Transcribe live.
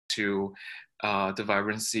to the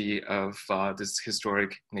vibrancy of this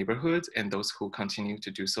historic neighborhood and those who continue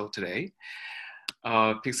to do so today.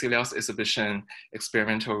 Pixy Liao's exhibition,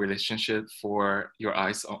 Experimental Relationship for Your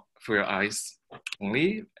Eyes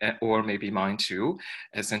Only, or maybe mine too,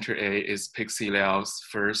 at Center A, is Pixy Liao's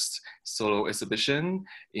first solo exhibition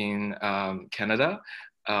in Canada,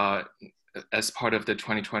 as part of the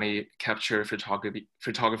 2020 Capture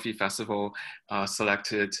Photography Festival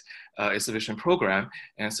selected exhibition program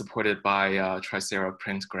and supported by Tricera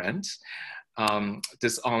Print Grant.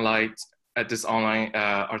 This online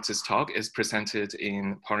artist talk is presented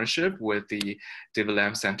in partnership with the David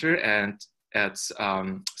Lam Centre and at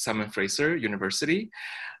Simon Fraser University.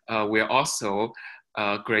 We are also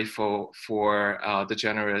grateful for the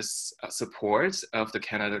generous support of the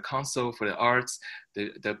Canada Council for the Arts,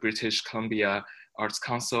 the British Columbia Arts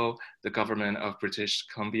Council, the Government of British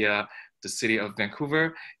Columbia, the City of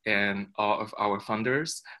Vancouver, and all of our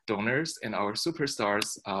funders, donors, and our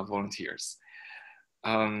superstars volunteers.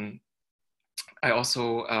 I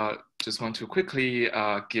also just want to quickly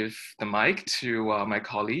give the mic to my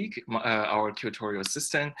colleague, our curatorial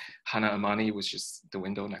assistant, Hannah Amani, which is the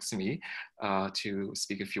window next to me, to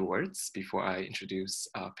speak a few words before I introduce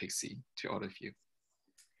Pixy to all of you.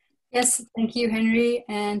 Yes, thank you, Henry,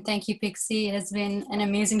 and thank you, Pixy. It has been an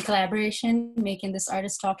amazing collaboration making this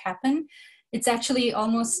artist talk happen. It's actually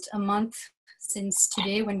almost a month since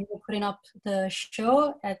today when we were putting up the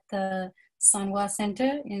show at the Sanwa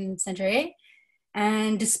Center in Center A.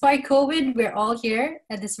 And despite COVID, we're all here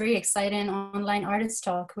at this very exciting online artist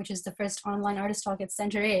talk, which is the first online artist talk at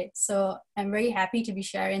Center A. So I'm very happy to be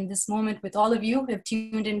sharing this moment with all of you who have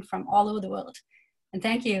tuned in from all over the world. And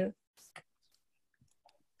thank you.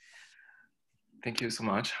 Thank you so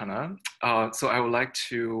much, Hannah. So I would like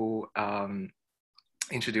to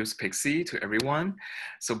introduce Pixy to everyone.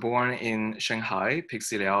 So born in Shanghai,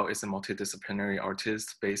 Pixy Liao is a multidisciplinary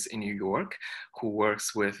artist based in New York who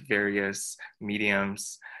works with various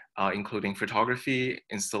mediums, including photography,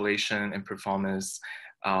 installation, and performance.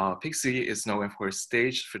 Pixy is known for her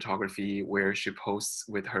stage photography, where she posts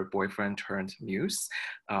with her boyfriend-turned-muse,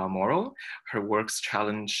 Moro. Her works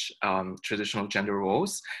challenge traditional gender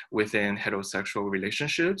roles within heterosexual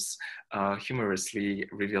relationships, humorously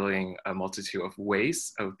revealing a multitude of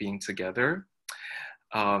ways of being together.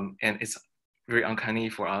 And it's very uncanny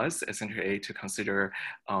for us at Center A to consider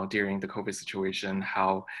during the COVID situation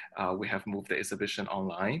how we have moved the exhibition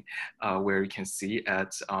online, where you can see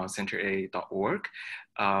at centera.org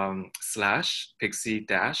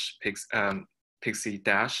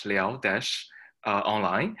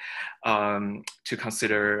 /pixy-liao-online to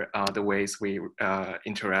consider the ways we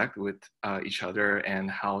interact with each other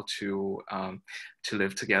and how to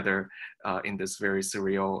live together in this very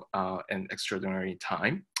surreal and extraordinary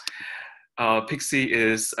time. Pixy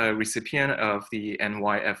is a recipient of the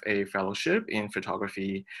NYFA Fellowship in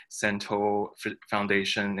Photography, Cento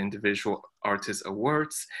Foundation Individual Artist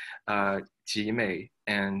Awards, Jimei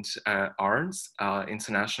and Arns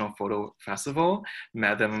International Photo Festival,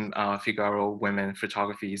 Madame Figaro Women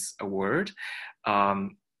Photographies Award,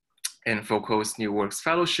 and Foucault's New Works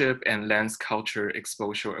Fellowship and Lens Culture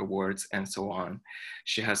Exposure Awards, and so on.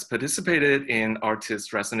 She has participated in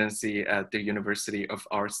artist residency at the University of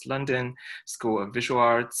Arts London, School of Visual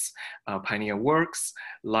Arts, Pioneer Works,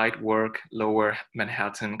 Light Work, Lower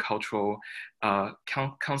Manhattan Cultural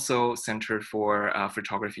Council Center for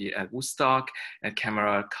Photography at Woodstock, and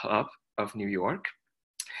Camera Club of New York.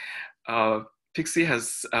 Pixy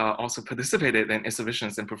has also participated in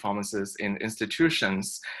exhibitions and performances in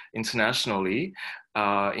institutions internationally,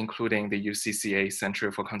 including the UCCA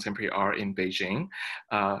Center for Contemporary Art in Beijing,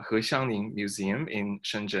 Hexiangning Museum in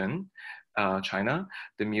Shenzhen, China,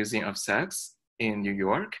 the Museum of Sex in New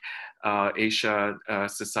York, Asia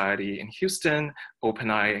Society in Houston, Open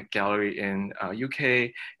Eye Gallery in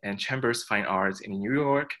UK, and Chambers Fine Arts in New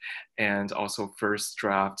York, and also First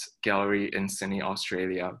Draft Gallery in Sydney,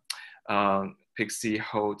 Australia. Pixy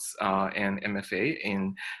holds an MFA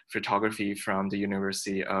in photography from the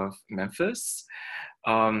University of Memphis.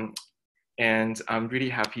 And I'm really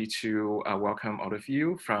happy to welcome all of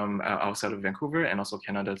you from outside of Vancouver and also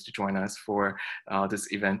Canada to join us for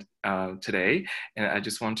this event today. And I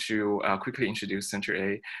just want to quickly introduce Center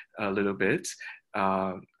A a little bit.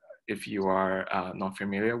 If you are not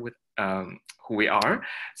familiar with who we are.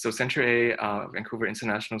 So Center A, Vancouver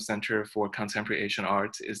International Center for Contemporary Asian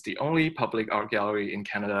Art, is the only public art gallery in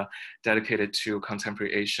Canada dedicated to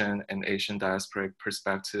contemporary Asian and Asian diasporic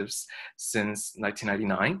perspectives since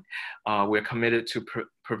 1999. We're committed to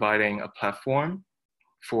providing a platform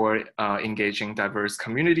for engaging diverse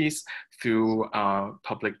communities through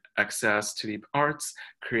public access to the arts,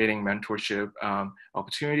 creating mentorship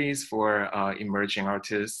opportunities for emerging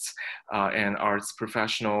artists and arts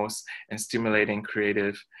professionals, and stimulating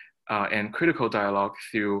creative and critical dialogue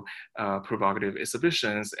through provocative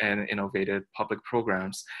exhibitions and innovative public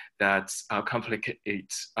programs that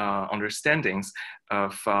complicate understandings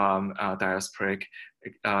of diasporic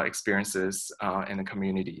experiences in the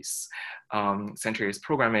communities. Centre A's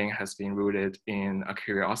programming has been rooted in a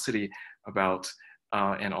curiosity about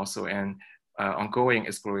and also an ongoing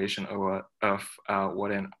exploration of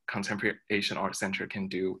what a contemporary Asian art center can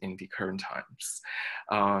do in the current times.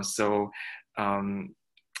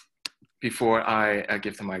 Before I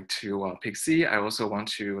give the mic to Pixie, I also want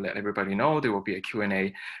to let everybody know there will be a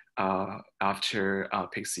Q&A after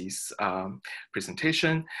Pixie's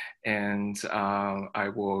presentation. And I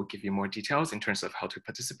will give you more details in terms of how to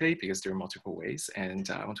participate, because there are multiple ways. And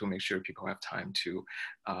I want to make sure people have time to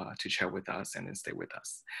chat with us and then stay with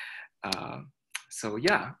us. So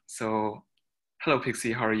hello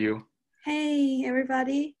Pixie, how are you? Hey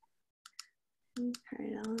everybody. Turn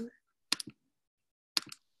it on.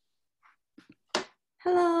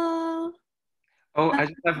 Hello. Oh, I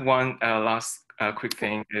just have one last quick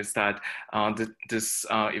thing, is that this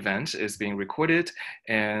event is being recorded,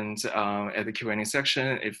 and at the Q&A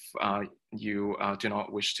section, if you do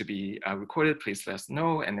not wish to be recorded, please let us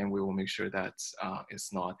know, and then we will make sure that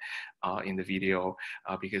it's not in the video,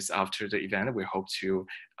 because after the event, we hope to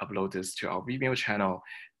upload this to our Vimeo channel,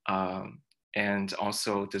 and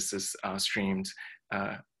also this is streamed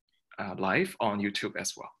live on YouTube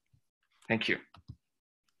as well. Thank you.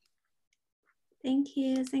 Thank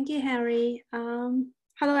you, Henry.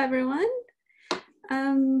 Hello, everyone.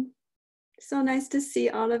 So nice to see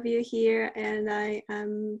all of you here, and I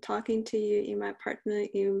am talking to you in my apartment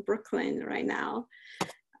in Brooklyn right now.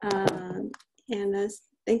 And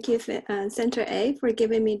thank you, Centre A, for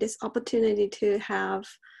giving me this opportunity to have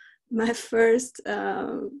my first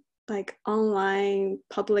like online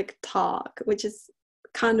public talk, which is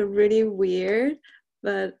kind of really weird,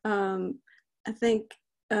 but I think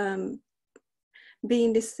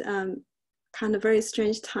being this kind of very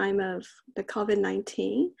strange time of the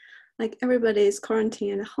COVID-19, like everybody is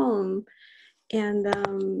quarantined at home, and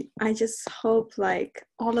I just hope like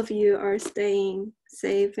all of you are staying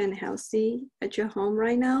safe and healthy at your home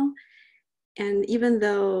right now. And even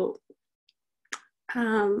though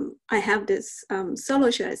I have this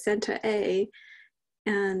solo show at Centre A,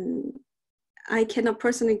 and I cannot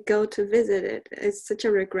personally go to visit it, it's such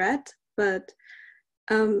a regret, but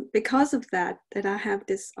because of that I have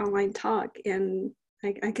this online talk, and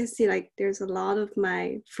I can see like there's a lot of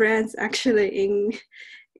my friends actually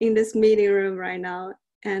in this meeting room right now,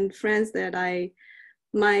 and friends that I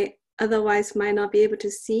might otherwise might not be able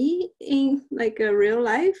to see in like a real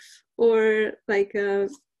life, or like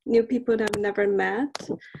new people that I've never met.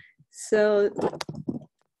 So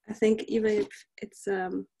I think even if it's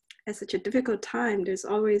at such a difficult time, there's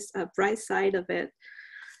always a bright side of it.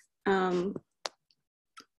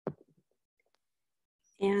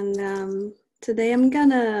 And today I'm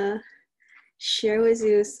gonna share with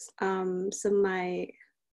you some of my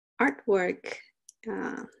artwork.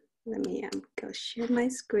 Let me go share my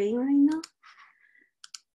screen right now.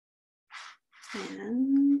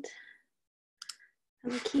 And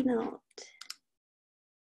have a keynote.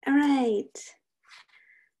 All right.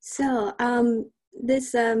 So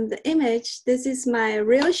the image, this is my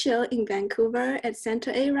real show in Vancouver at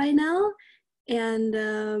Centre A right now.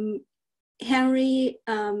 And Henry,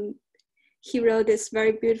 he wrote this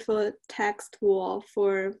very beautiful text wall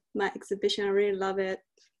for my exhibition. I really love it.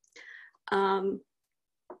 The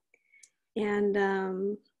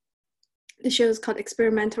show is called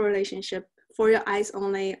Experimental Relationship, For Your Eyes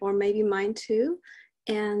Only, or maybe mine too.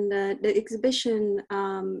 And the exhibition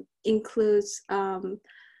includes some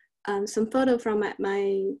photo from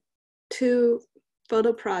my two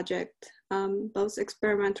photo projects, both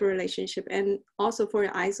Experimental Relationship and also For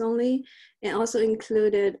Your Eyes Only, and also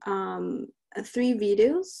included 3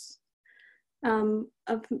 videos and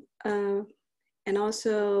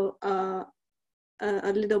also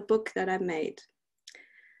a little book that I made.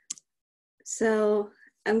 So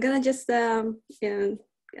I'm gonna just tell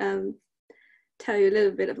you a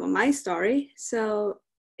little bit about my story. So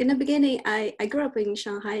in the beginning, I grew up in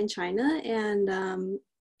Shanghai in China, and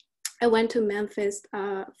I went to Memphis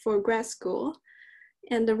for grad school.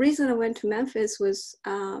 And the reason I went to Memphis was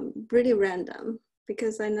really random,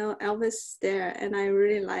 because I know Elvis there and I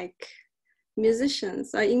really like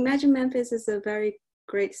musicians. I imagine Memphis is a very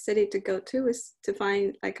great city to go to, is to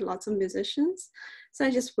find like lots of musicians. So I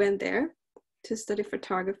just went there. to study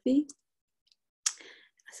photography.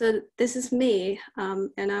 So this is me,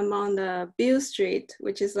 and I'm on the Beale Street,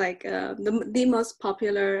 which is like the most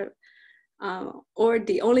popular or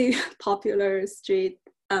the only popular street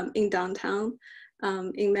in downtown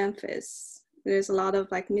in Memphis. There's a lot of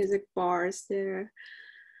like music bars there.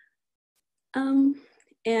 And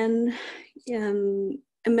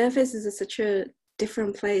Memphis is such a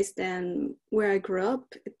different place than where I grew up.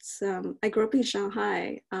 It's I grew up in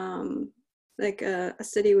Shanghai, like a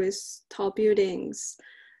city with tall buildings.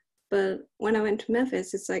 But when I went to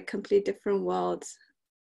Memphis, it's like complete different world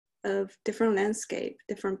of different landscape,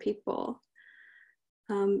 different people.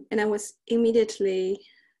 And I was immediately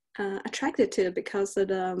attracted to it because of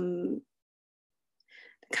the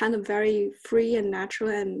kind of very free and natural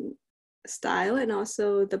and style, and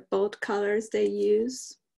also the bold colors they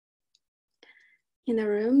use in the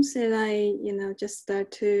rooms. And I, just start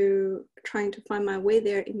to trying to find my way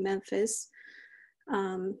there in Memphis.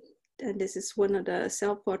 And this is one of the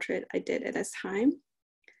self-portrait I did at this time.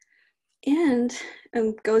 And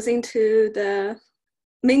goes into the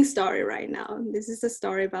main story right now. This is the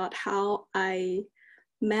story about how I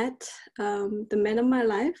met the man of my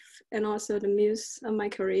life and also the muse of my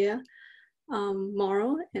career,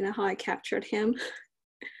 Moro, and how I captured him.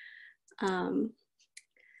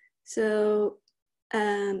 So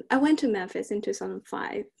I went to Memphis in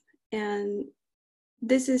 2005, and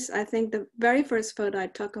this is, I think, the very first photo I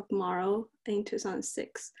took of Moro in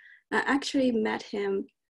 2006. I actually met him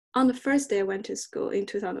on the first day I went to school in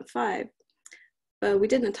 2005, but we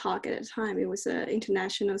didn't talk at the time. It was an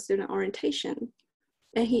international student orientation.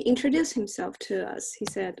 And he introduced himself to us. He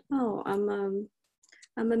said, "Oh,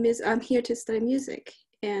 I'm here to study music."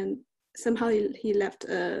 And somehow he left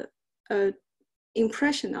a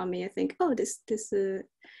impression on me. I think, oh,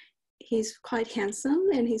 he's quite handsome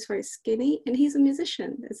and he's very skinny and he's a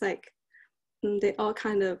musician. It's like they all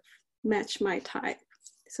kind of match my type.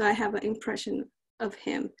 So I have an impression of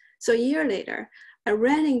him. So a year later, I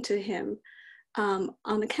ran into him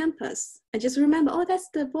on the campus. I just remember, oh, that's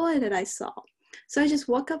the boy that I saw. So I just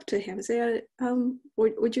walk up to him and say,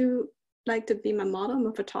 would you like to be my model? I'm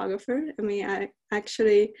a photographer. I mean,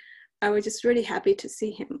 I was just really happy to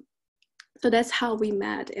see him. So that's how we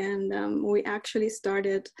met. And we actually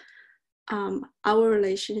started our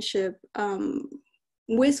relationship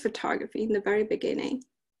with photography in the very beginning.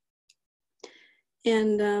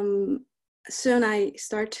 And soon I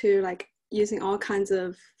start to like using all kinds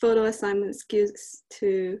of photo assignment skills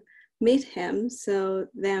to meet him. So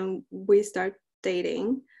then we start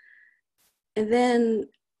dating. And then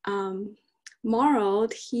Moro,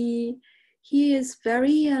 he is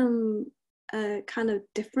very kind of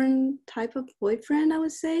different type of boyfriend, I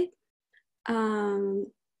would say.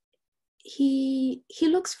 He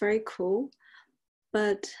looks very cool,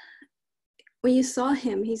 but when you saw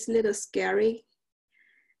him, he's a little scary.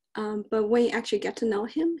 But when you actually get to know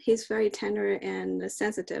him, he's very tender and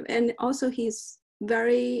sensitive. And also he's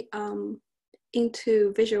very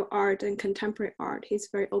into visual art and contemporary art. He's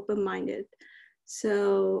very open-minded.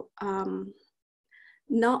 So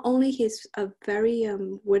not only he's a very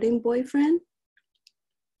willing boyfriend,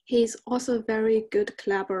 he's also a very good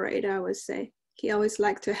collaborator, I would say. He always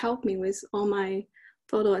liked to help me with all my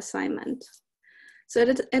photo assignments. So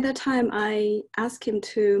at the time, I asked him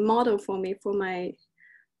to model for me for my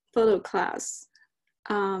photo class.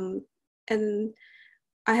 And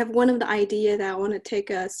I have one of the idea that I want to take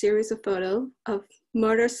a series of photos of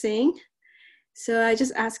murder scene. So I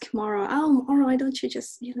just asked Moro, oh, Moro, why don't you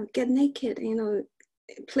just, get naked,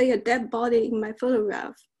 play a dead body in my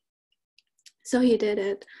photograph? So he did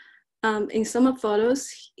it. In some of photos,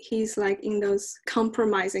 he's like in those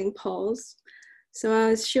compromising pose. So I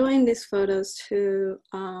was showing these photos to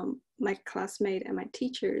my classmates and my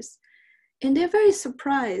teachers, and they're very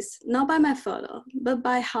surprised, not by my photo, but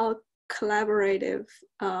by how collaborative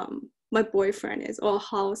my boyfriend is, or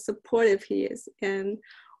how supportive he is,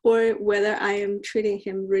 or whether I am treating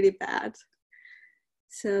him really bad.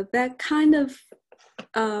 So that kind of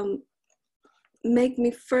make me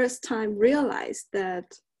first time realize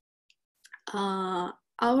that our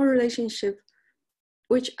relationship,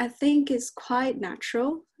 which I think is quite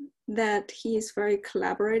natural, that he is very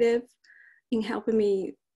collaborative in helping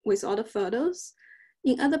me with all the photos.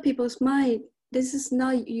 In other people's mind, this is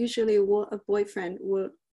not usually what a boyfriend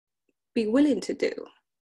would be willing to do.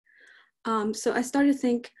 So I started to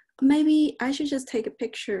think, maybe I should just take a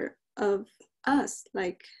picture of us,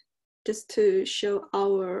 like just to show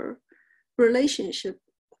our relationship,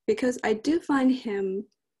 because I do find him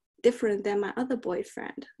different than my other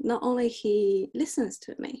boyfriend. Not only he listens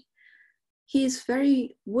to me, he is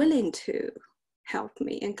very willing to help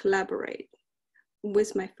me and collaborate.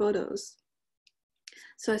 with my photos.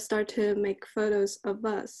 So I started to make photos of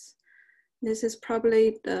us. This is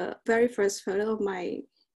probably the very first photo of my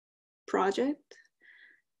project.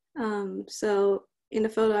 So in the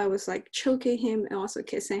photo, I was like choking him and also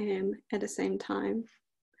kissing him at the same time.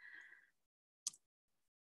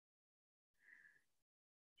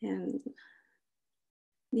 And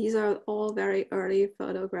these are all very early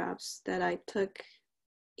photographs that I took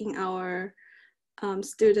in our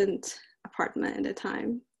student apartment at the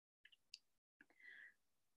time.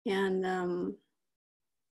 And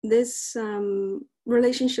this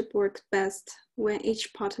relationship works best when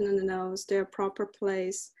each partner knows their proper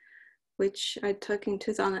place, which I took in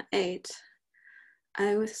 2008.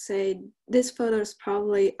 I would say this photo is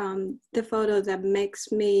probably the photo that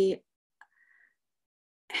makes me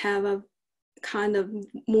have a kind of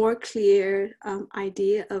more clear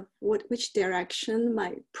idea of which direction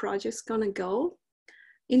my project's gonna go.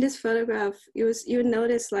 In this photograph, you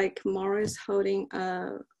notice like Moro is holding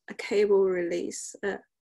a cable release,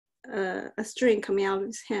 a string coming out of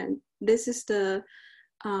his hand. This is the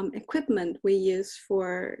equipment we use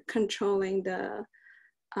for controlling the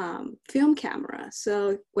film camera.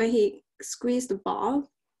 So when he squeezes the ball,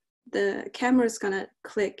 the camera is gonna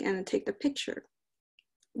click and take the picture.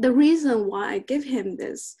 The reason why I give him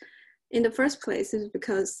this in the first place is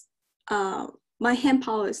because my hand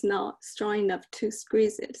power is not strong enough to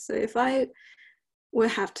squeeze it. So if I will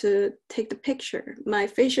have to take the picture, my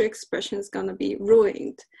facial expression is gonna be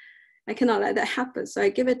ruined. I cannot let that happen, so I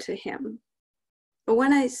give it to him. But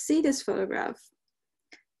when I see this photograph,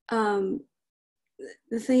 the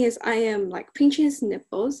thing is I am like pinching his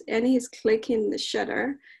nipples and he's clicking the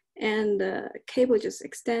shutter and the cable just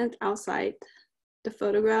extends outside the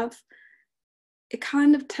photograph. It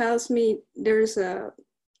kind of tells me there's a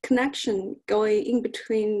connection going in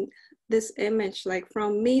between this image, like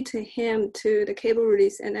from me to him to the cable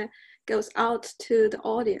release, and then goes out to the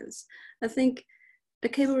audience. I think the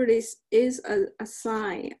cable release is a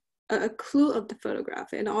sign, a clue of the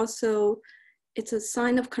photograph, and also it's a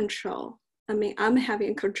sign of control. I mean, I'm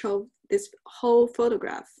having control of this whole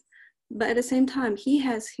photograph, but at the same time, he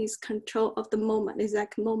has his control of the moment,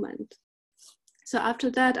 exact moment. So after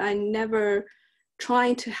that, I never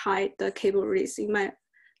try to hide the cable release. In my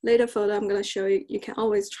later photo, I'm gonna show you, you can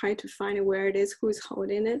always try to find where it is, who's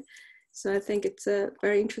holding it. So I think it's a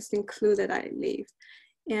very interesting clue that I leave.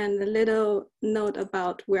 And a little note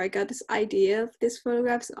about where I got this idea of this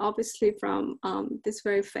photograph is obviously from this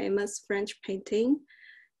very famous French painting.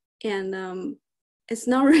 And it's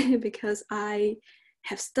not really because I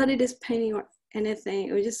have studied this painting or anything.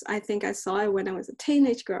 It was just, I think I saw it when I was a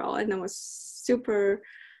teenage girl and I was super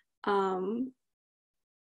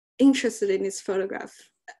interested in this photograph.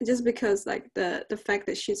 Just because like the fact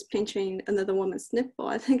that she's pinching another woman's nipple,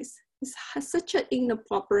 I think it's such an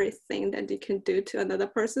inappropriate thing that you can do to another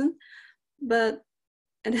person. But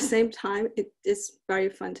at the same time, it is very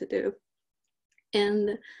fun to do.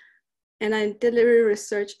 And I did a little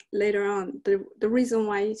research later on. The reason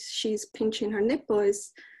why she's pinching her nipple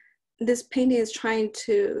is this painting is trying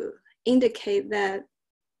to indicate that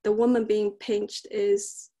the woman being pinched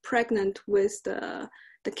is pregnant with the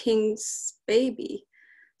king's baby.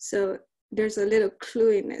 So there's a little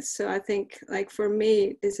clue in it. So I think like for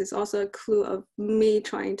me, this is also a clue of me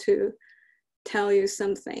trying to tell you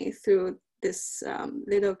something through this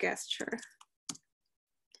little gesture.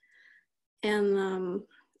 And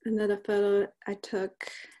another photo I took,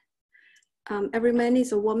 every man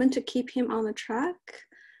needs a woman to keep him on the track.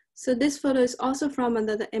 So this photo is also from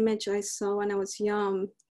another image I saw when I was young.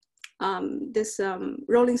 This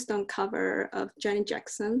Rolling Stone cover of Janet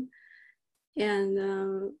Jackson.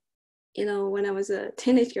 And you know, when I was a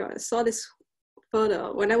teenage girl, I saw this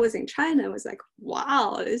photo. When I was in China, I was like,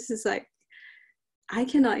 wow, this is like, I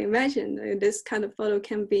cannot imagine this kind of photo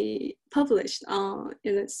can be published. And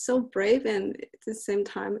it's so brave, and at the same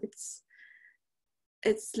time,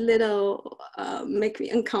 it's little make me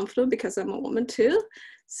uncomfortable because I'm a woman too.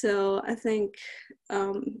 So I think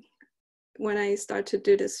when I start to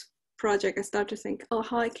do this project, I start to think, oh,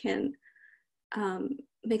 how I can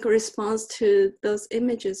make a response to those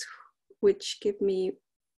images which give me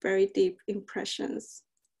very deep impressions.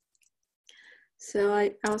 So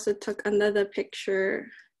I also took another picture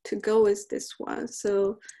to go with this one.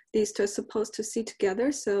 So these two are supposed to see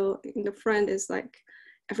together. So in the front is like,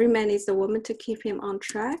 every man needs a woman to keep him on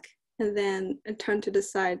track. And then I turn to the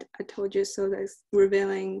side, I told you, so that's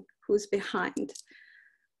revealing who's behind.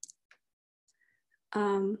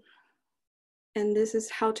 And this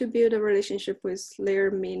is how to build a relationship with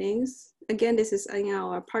layered meanings. Again, this is in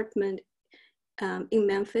our apartment in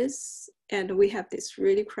Memphis, and we have this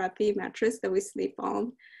really crappy mattress that we sleep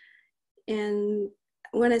on. And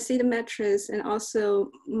when I see the mattress and also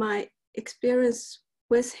my experience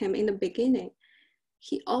with him in the beginning,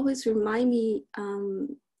 he always remind me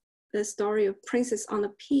the story of Princess on a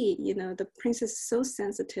Pea. You know, the princess is so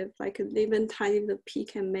sensitive, like even tiny little pea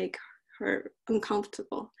can make her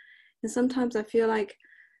uncomfortable. And sometimes I feel like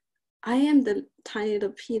I am the tiny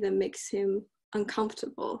little pea that makes him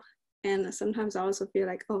uncomfortable. And sometimes I also feel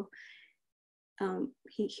like, oh,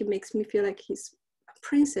 he makes me feel like he's a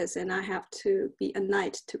princess and I have to be a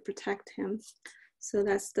knight to protect him. So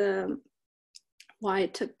that's why I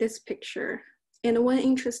took this picture. And one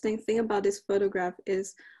interesting thing about this photograph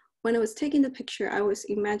is when I was taking the picture, I was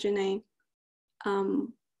imagining,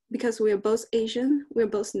 because we are both Asian, we're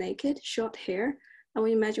both naked, short hair, and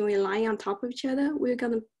we imagine we're lying on top of each other, we're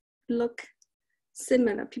gonna look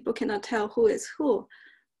similar. People cannot tell who is who.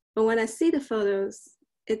 But when I see the photos,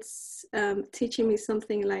 it's teaching me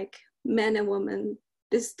something like man and woman,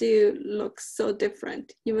 this still looks so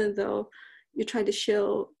different, even though you try to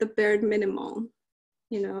show the bare minimum,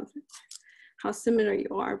 you know, how similar you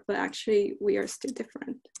are, but actually we are still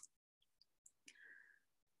different.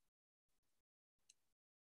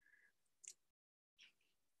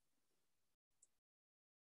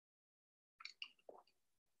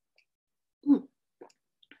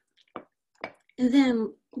 And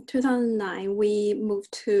then in 2009, we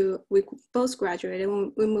both graduated,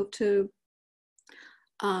 we moved to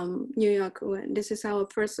New York. This is our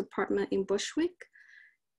first apartment in Bushwick.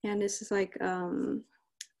 And this is like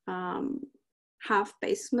half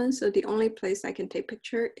basement. So the only place I can take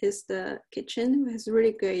picture is the kitchen. It has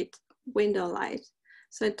really great window light.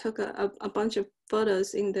 So I took a bunch of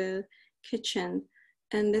photos in the kitchen.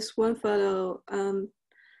 And this one photo,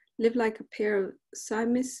 Live Like a Pair of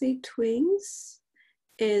Siamese Twins,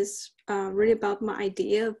 is really about my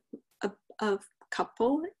idea of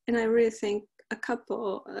couple. And I really think a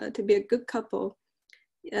couple, to be a good couple,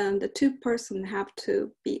 the two persons have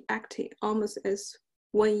to be acting almost as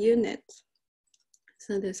one unit.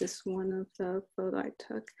 So this is one of the photo I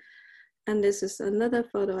took. And this is another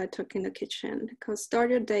photo I took in the kitchen, because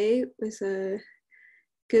start your day with a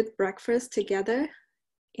good breakfast together.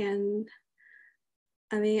 And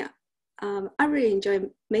I mean, I really enjoy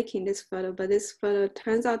making this photo, but this photo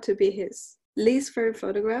turns out to be his least favorite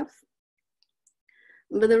photograph.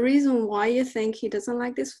 But the reason why you think he doesn't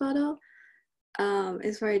like this photo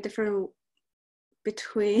is very different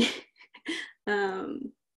between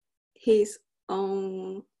his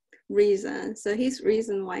own reason. So his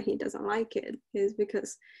reason why he doesn't like it is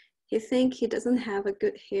because he thinks he doesn't have a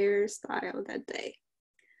good hairstyle that day.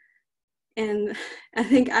 And I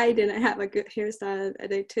think I didn't have a good hairstyle that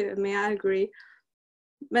day too. I mean, I agree.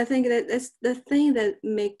 But I think that that's the thing that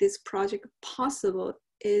makes this project possible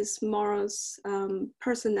is Moro's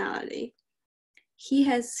personality. He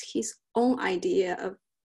has his own idea of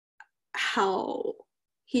how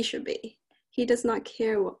he should be. He does not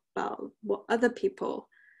care about what other people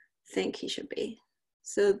think he should be.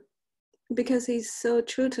 So because he's so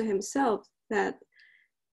true to himself, that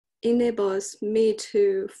enables me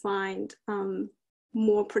to find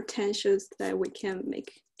more potentials that we can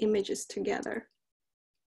make images together.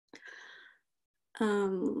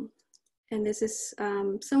 And this is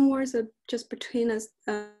some words are just between us.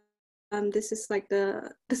 This is like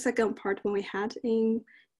the second part when we had in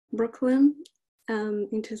Brooklyn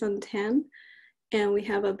in 2010. And we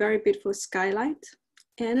have a very beautiful skylight.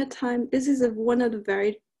 And at the time, this is one of the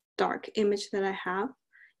very dark image that I have.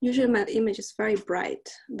 Usually my image is very bright,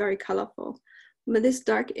 very colorful. But this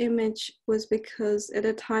dark image was because at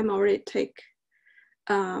the time I already take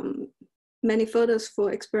many photos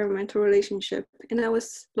for experimental relationship. And I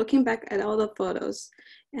was looking back at all the photos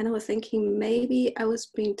and I was thinking maybe I was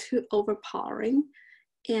being too overpowering.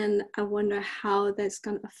 And I wonder how that's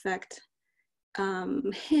gonna affect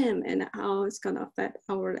him and how it's gonna affect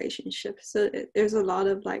our relationship. So there's a lot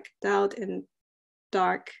of like doubt and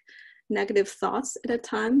dark negative thoughts at a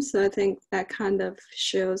time. So I think that kind of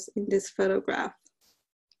shows in this photograph.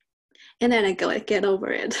 And then I get over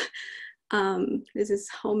it. This is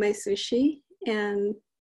homemade sushi, and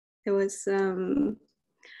it was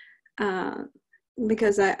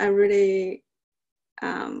because I really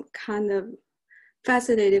kind of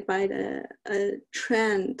fascinated by the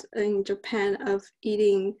trend in Japan of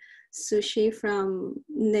eating sushi from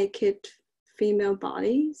naked female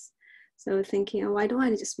bodies. So thinking, oh, why don't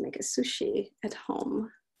I just make a sushi at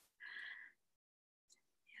home?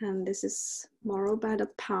 And this is Moro by the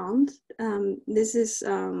pound. This is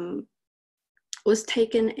was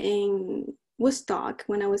taken in Woodstock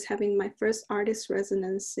when I was having my first artist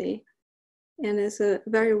residency. And it's a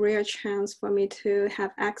very rare chance for me to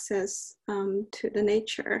have access to the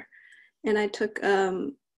nature. And I took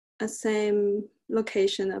a same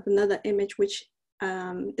location of another image, which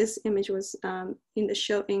this image was in the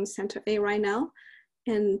show in Center A right now.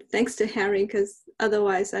 And thanks to Henry, because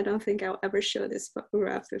otherwise I don't think I'll ever show this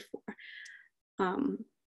photograph before.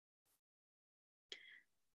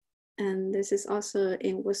 And this is also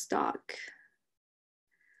in Woodstock.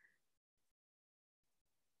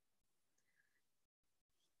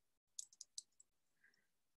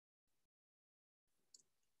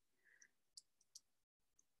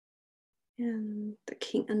 And the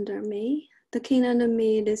king under me. The king under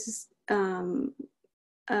me, this is,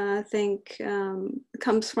 I think,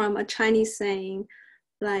 comes from a Chinese saying,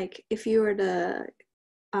 like, if you're the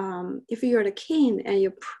king, and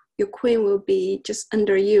your queen will be just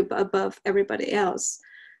under you, but above everybody else.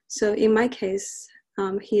 So in my case,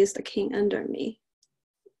 he is the king under me.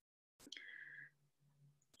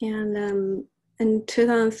 And in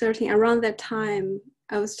 2013, around that time,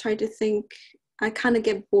 I was trying to think, I kind of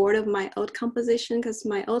get bored of my old composition, because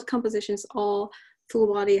my old composition is all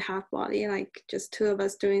full body, half body, like just two of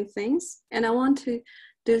us doing things. And I want to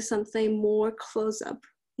do something more close up,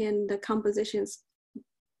 and the compositions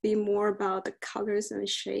be more about the colors and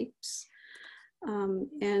shapes.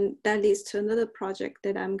 And that leads to another project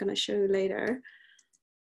that I'm gonna show you later.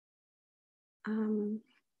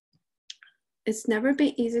 It's never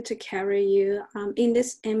been easy to carry you. In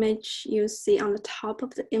this image, you see on the top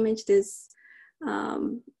of the image, there's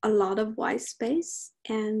a lot of white space.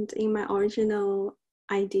 And in my original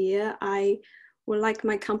idea, I would like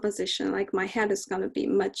my composition, like my head is gonna be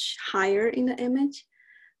much higher in the image.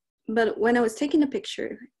 But when I was taking the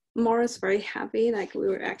picture, Moro is very heavy, like we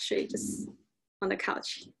were actually just on the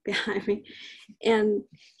couch behind me. And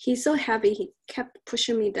he's so heavy, he kept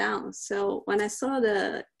pushing me down. So when I saw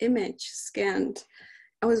the image scanned,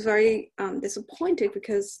 I was very disappointed,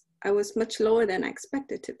 because I was much lower than I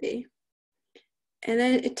expected to be. And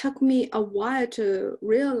then it took me a while to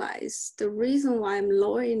realize the reason why I'm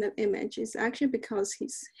lower in the image is actually because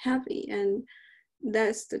he's heavy. And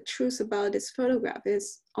that's the truth about this photograph.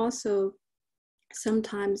 Is also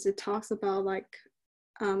sometimes it talks about like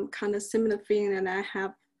kind of similar feeling that I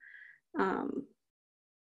have,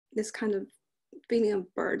 this kind of feeling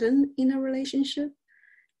of burden in a relationship.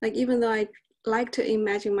 Like, even though I like to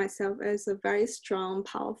imagine myself as a very strong,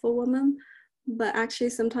 powerful woman, but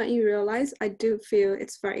actually sometimes you realize I do feel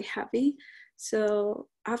it's very heavy. So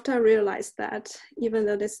after I realized that, even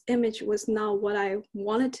though this image was not what I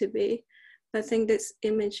wanted to be, I think this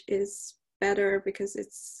image is better because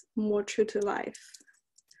it's more true to life.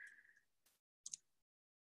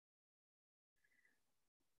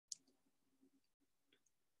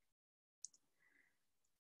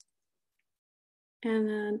 And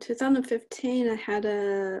in 2015, I had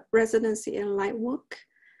a residency in Lightwork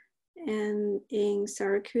and in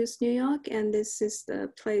Syracuse, New York. And this is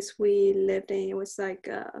the place we lived in. It was like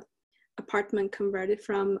an apartment converted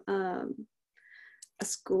from a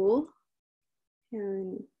school.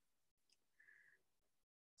 And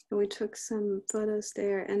we took some photos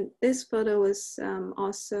there. And this photo was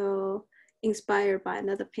also inspired by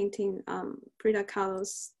another painting, Frida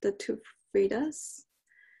Kahlo's The Two Fridas.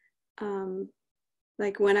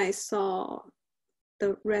 Like when I saw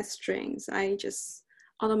the red strings, I just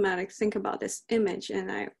automatically think about this image,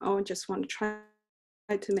 and I just want to try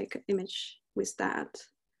to make an image with that.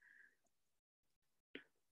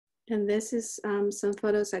 And this is some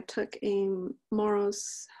photos I took in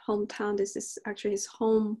Moro's hometown. This is actually his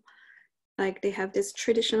home. Like, they have this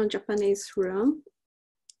traditional Japanese room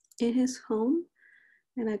in his home,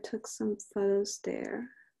 and I took some photos there.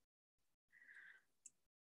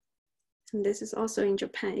 And this is also in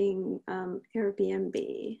Japan, in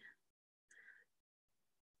Airbnb.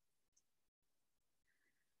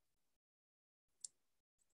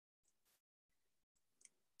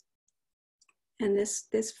 And this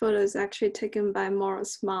photo is actually taken by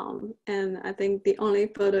Moro's mom. And I think the only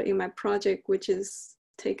photo in my project which is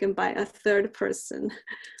taken by a third person.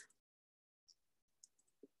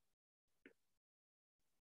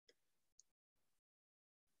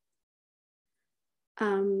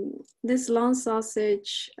 This long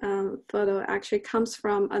sausage photo actually comes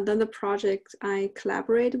from another project I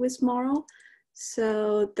collaborate with Moro.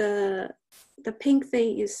 So the pink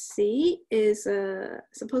thing you see is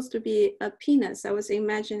supposed to be a penis. I was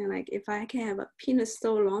imagining, like, if I can have a penis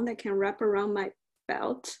so long that can wrap around my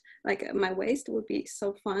belt, like my waist, would be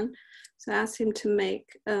so fun. So I asked him to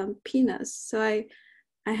make penis. So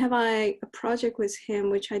I have a project with him,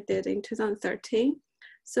 which I did in 2013.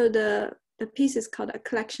 So the piece is called A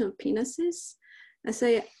Collection of Penises. I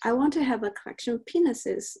say, I want to have a collection of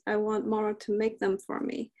penises. I want Moro to make them for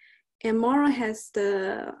me. And Moro has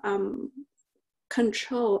the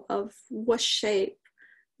control of what shape,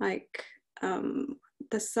 like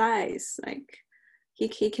the size, like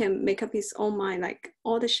he can make up his own mind, like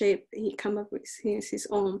all the shape he come up with his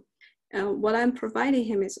own. What I'm providing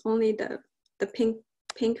him is only the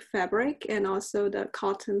pink fabric and also the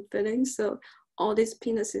cotton fitting. So all these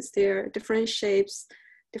penises, they're different shapes,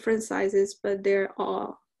 different sizes, but they're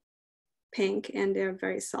all pink and they're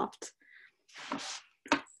very soft.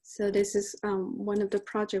 So this is one of the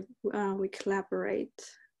projects we collaborate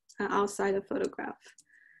outside of photograph.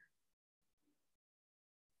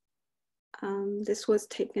 This was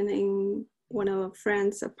taken in one of our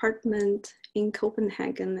friends' apartment in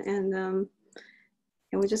Copenhagen, and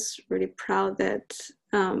we're just really proud that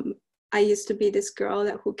I used to be this girl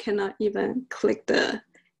who cannot even click the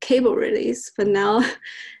cable release, but now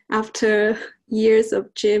after years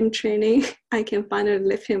of gym training, I can finally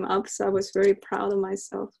lift him up. So I was very proud of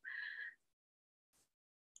myself.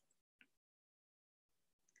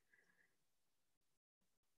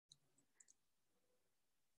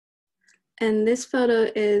 And this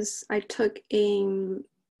photo is I took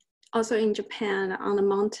also in Japan on a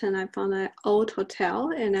mountain. I found an old hotel,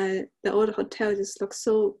 and the old hotel just looks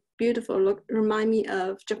so beautiful. Remind me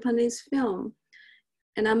of Japanese film.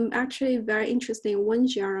 And I'm actually very interested in one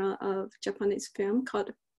genre of Japanese film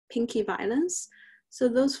called pinky violence. So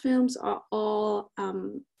those films are all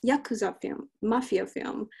Yakuza film, mafia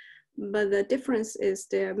film, but the difference is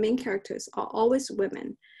their main characters are always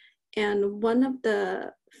women. And one of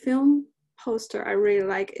the film poster I really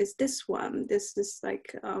like is this one. This is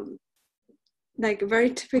like very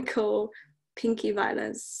typical pinky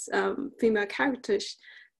violence female characters.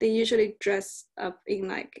 They usually dress up in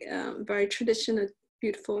like very traditional,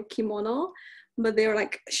 beautiful kimono, but they're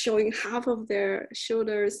like showing half of their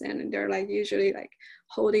shoulders, and they're like usually like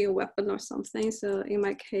holding a weapon or something. So in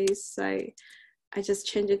my case, I just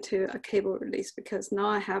changed it to a cable release because now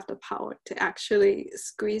I have the power to actually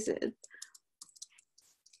squeeze it.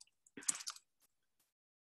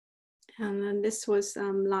 And then this was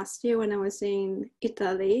last year when I was in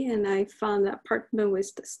Italy, and I found an apartment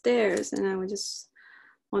with the stairs, and I just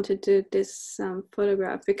want to do this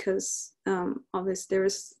photograph because obviously there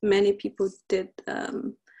was many people did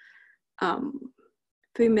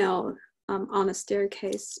female on a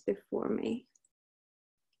staircase before me.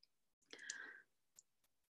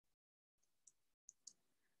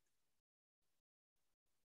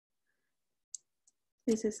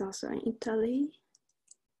 This is also in Italy.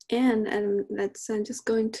 And let's just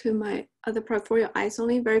go into my other portfolio, eyes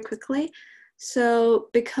only, very quickly. So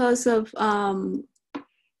because of,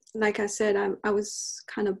 like I said, I was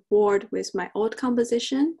kind of bored with my old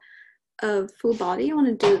composition of full body. I want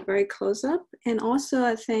to do it very close up. And also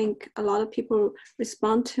I think a lot of people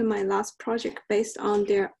respond to my last project based on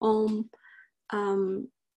their own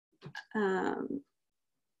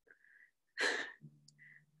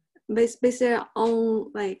based their own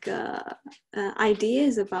like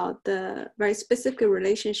ideas about the very specific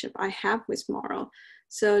relationship I have with Moro.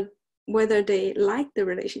 So whether they like the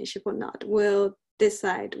relationship or not will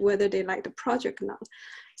decide whether they like the project or not.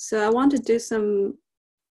 So I want to do some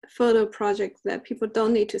photo projects that people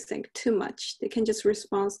don't need to think too much. They can just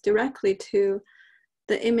respond directly to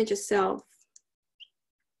the image itself.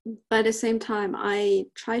 But at the same time, I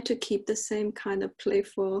try to keep the same kind of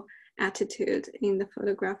playful attitude in the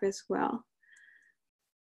photograph as well.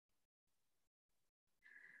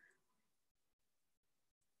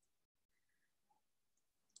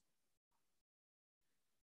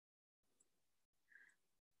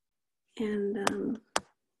 And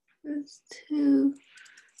there's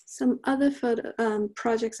some other photo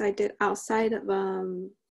projects I did outside of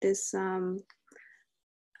this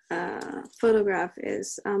photograph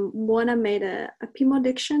is one I made a Pimo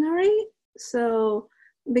dictionary. So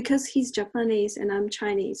because he's Japanese and I'm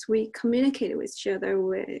Chinese, we communicated with each other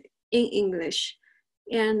in English,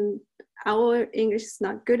 and our English is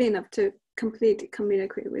not good enough to completely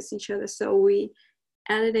communicate with each other. So we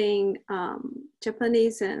added in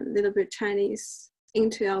Japanese and a little bit Chinese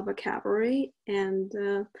into our vocabulary, and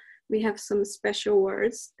we have some special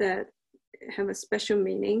words that have a special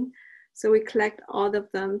meaning. So we collect all of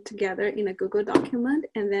them together in a Google document,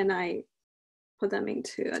 and then I put them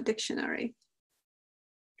into a dictionary.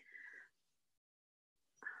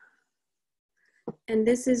 And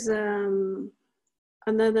this is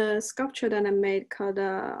another sculpture that I made called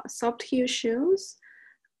Soft Heel Shoes.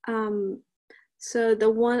 So the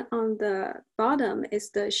one on the bottom is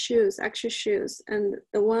the shoes, actual shoes, and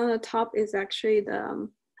the one on the top is actually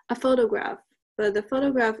a photograph. But the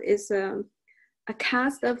photograph is a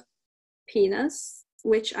cast of peanuts,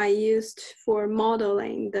 which I used for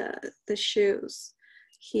modeling the shoes,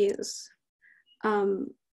 heels.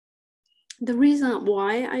 The reason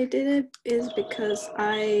why I did it is because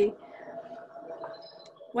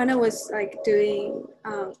when I was like doing,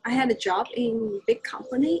 I had a job in a big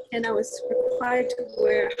company and I was required to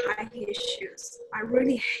wear high heel shoes. I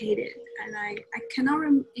really hated it, and I cannot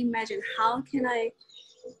imagine how can I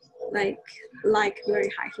like wearing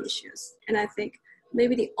high heel shoes. And I think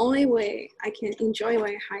maybe the only way I can enjoy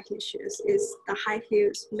wearing high heel shoes is the high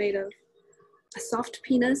heels made of soft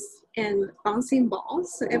peanuts and bouncing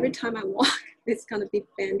balls. So every time I walk, it's gonna be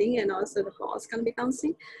bending, and also the ball is gonna be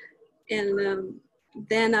bouncing. And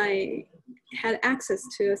then I had access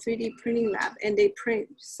to a 3D printing lab, and they print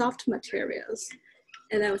soft materials.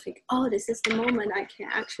 And I was like, oh, this is the moment I can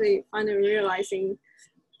actually finally realizing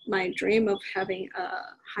my dream of having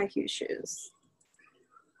high heel shoes.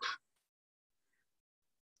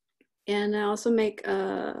 And I also make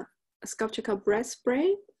a sculpture called breath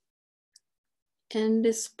spray. And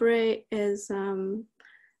this spray is the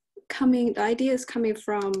idea is coming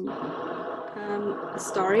from a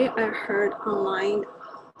story I heard online.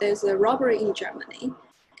 There's a robbery in Germany,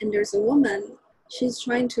 and there's a woman, she's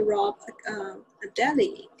trying to rob a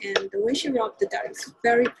deli, and the way she robbed the deli is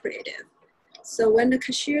very creative. So when the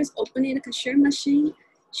cashier is opening the cashier machine,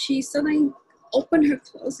 she suddenly opened her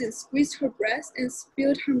clothes and squeezed her breast and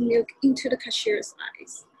spilled her milk into the cashier's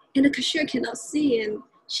eyes. And the cashier cannot see, and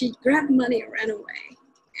she grabbed money and ran away.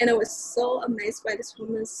 And I was so amazed by this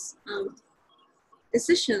woman's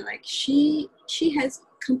decision. Like she has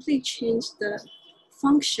completely changed the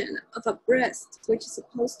function of a breast, which is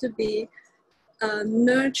supposed to be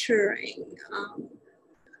nurturing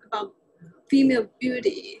about female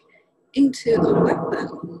beauty, into a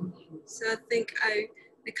weapon. So I think I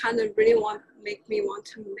kind of really make me want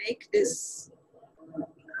to make this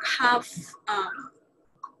half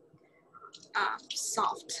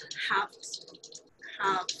soft, half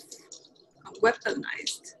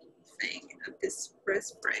weaponized thing of this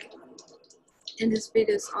breast spray. And this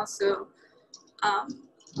video is also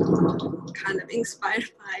kind of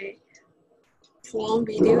inspired by porn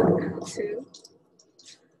video too.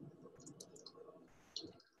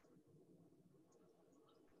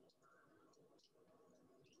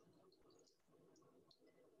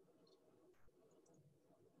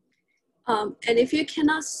 And if you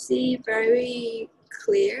cannot see very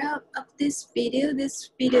clear of this video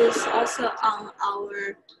is also on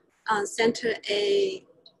our Center A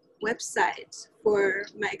website for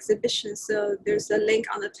my exhibition. So there's a link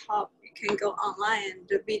on the top. You can go online, and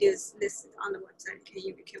the video is listed on the website.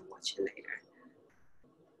 You can watch it later.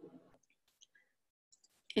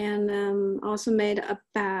 And also made a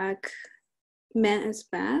bag, men as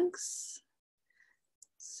bags.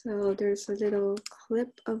 So there's a little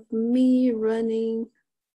clip of me running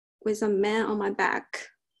with a man on my back.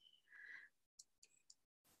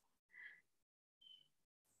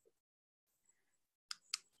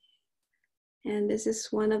 And this is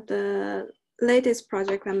one of the latest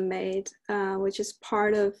projects I made, which is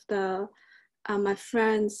part of the my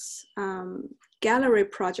friend's gallery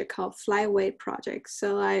project called Flyweight Project.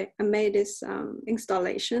 So I made this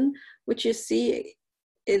installation, which you see,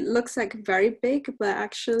 it looks like very big, but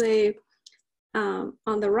actually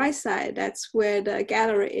on the right side, that's where the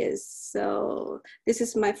gallery is. So this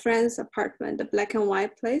is my friend's apartment, the black and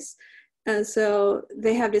white place. And so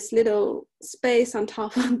they have this little space on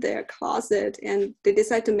top of their closet, and they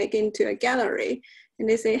decide to make it into a gallery. And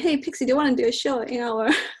they say, hey, Pixie, do you want to do a show in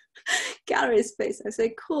our gallery space? I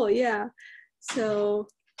say, cool, yeah. So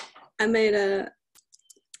I made a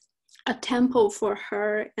temple for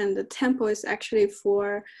her, and the temple is actually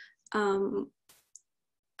for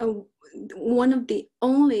one of the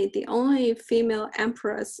only female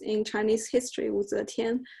empress in Chinese history, Wu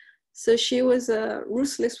Zetian. So she was a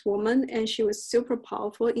ruthless woman, and she was super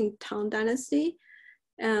powerful in Tang Dynasty,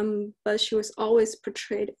 but she was always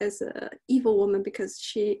portrayed as an evil woman because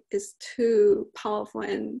she is too powerful,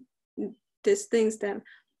 and there's things that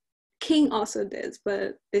king also did,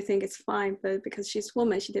 but they think it's fine. But because she's a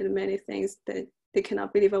woman, she did many things that they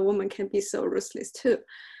cannot believe a woman can be so ruthless too.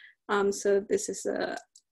 So this is a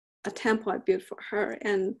temple I built for her.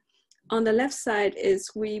 And on the left side is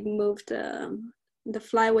we moved the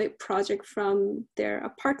Flyweight project from their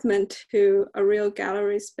apartment to a real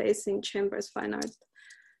gallery space in Chambers Fine Art.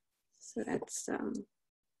 So that's,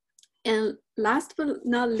 and last but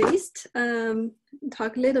not least,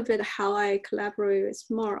 talk a little bit how I collaborate with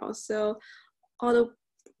Moro. So all the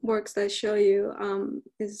works that I show you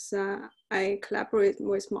is I collaborate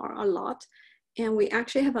with Moro a lot. And we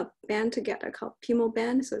actually have a band together called Pimo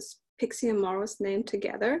Band. So it's Pixy and Moro's name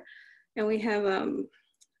together. And we have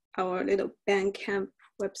our little Bandcamp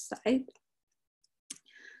website.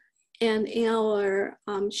 And in our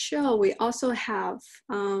show, we also have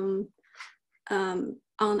on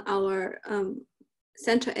our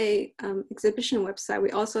Center A exhibition website,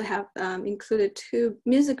 we also have included 2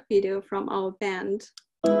 music videos from our band.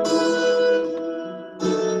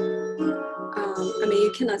 I mean,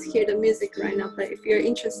 you cannot hear the music right now, but if you're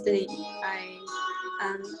interested, I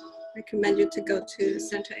recommend you to go to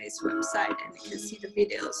Center A's website and you can see the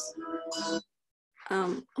videos.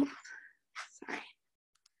 Oh, sorry.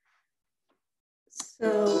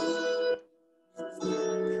 So,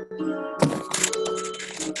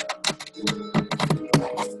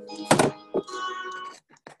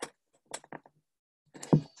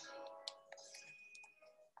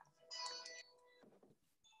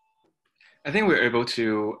 I think we're able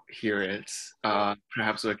to hear it.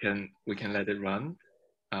 Perhaps we can let it run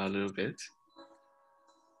a little bit.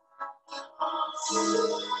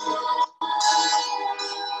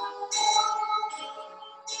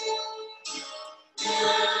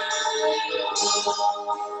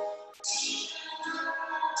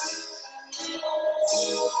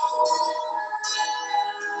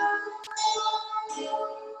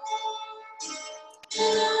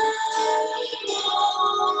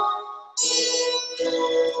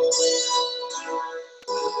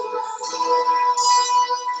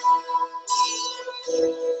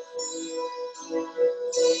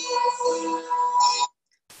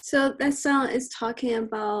 So that song is talking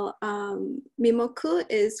about mimoku,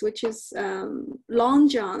 which is long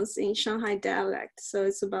johns in Shanghai dialect. So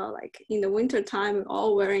it's about like in the winter time, we're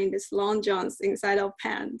all wearing this long johns inside our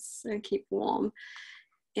pants and keep warm.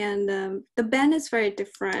 And the band is very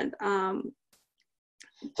different. Sorry,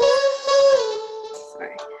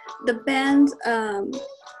 the band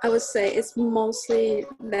I would say is mostly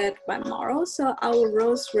led by Moro. So our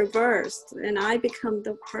roles reversed, and I become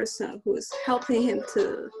the person who's helping him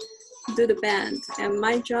to do the band. And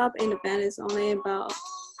my job in the band is only about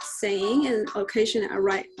singing, and occasionally I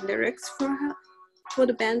write lyrics for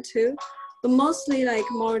the band too. But mostly like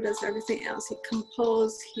Moro does everything else. He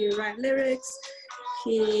composes, he writes lyrics,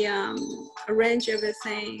 he arrange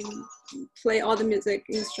everything, play all the music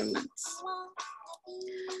instruments.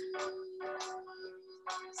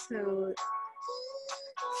 So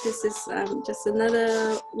this is just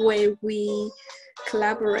another way we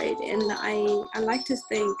collaborate, and I like to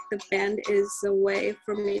think the band is a way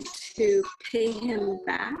for me to pay him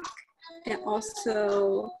back and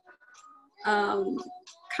also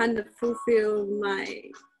kind of fulfill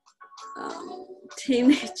my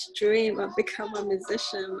teenage dream of become a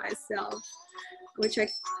musician myself, which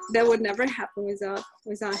that would never happen without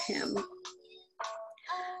him.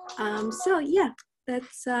 So yeah,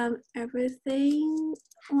 that's everything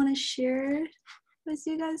I want to share with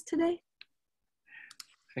you guys today.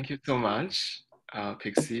 Thank you so much,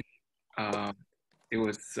 Pixie. It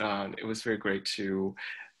was very great to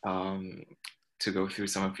go through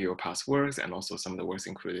some of your past works and also some of the works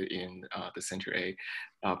included in the Center A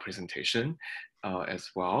presentation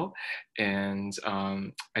as well. And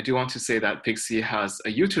I do want to say that Pixie has a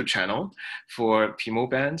YouTube channel for Pimo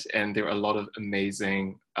Band, and there are a lot of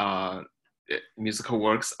amazing musical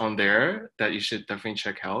works on there that you should definitely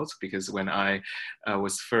check out, because when I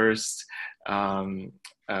was first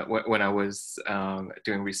when I was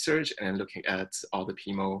doing research and looking at all the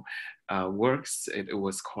Pimo works, it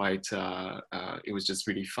was quite it was just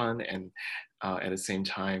really fun, and at the same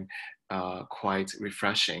time quite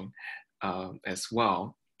refreshing as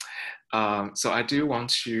well. So I do want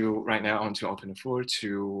to right now open the floor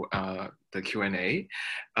to the Q&A.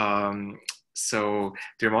 So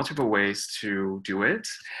there are multiple ways to do it.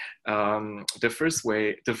 The first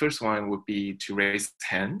one would be to raise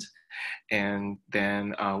hand, and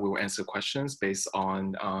then we will answer questions based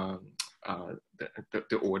on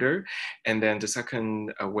the order. And then the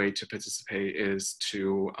second way to participate is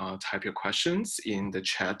to type your questions in the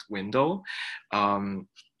chat window.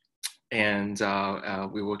 And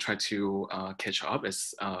we will try to catch up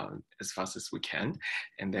as fast as we can,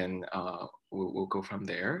 and then we'll go from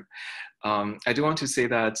there. I do want to say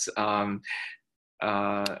that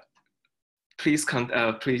please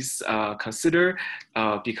consider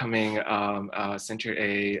becoming a Center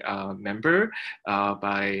A member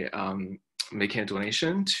by making a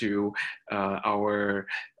donation to our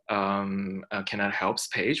Canada Helps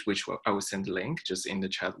page, which I will send the link just in the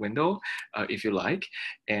chat window if you like.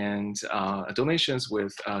 And donations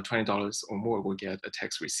with $20 or more will get a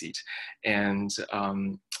tax receipt. And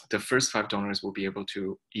the first 5 donors will be able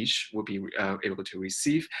to able to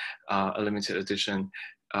receive a limited edition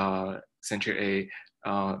Center A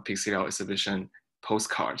Pixy Liao exhibition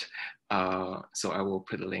postcard. So I will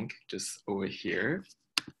put a link just over here.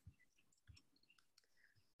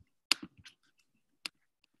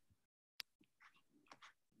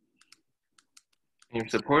 Your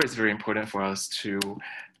support is very important for us to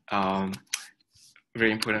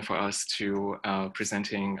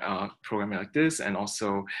presenting programming like this, and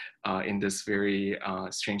also in this very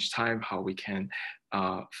strange time, how we can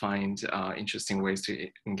find interesting ways to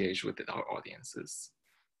engage with our audiences.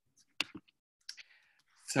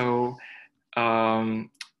 So I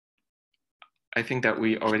think that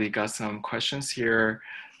we already got some questions here.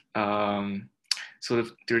 So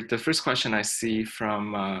the first question I see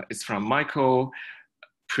from is from Michael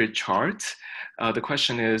Pritchard. The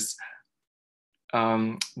question is,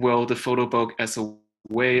 will the photo book as a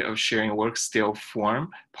way of sharing work still form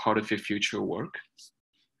part of your future work?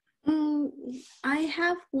 I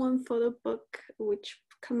have one photo book which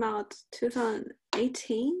came out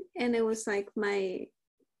 2018, and it was like my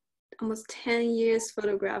almost 10 years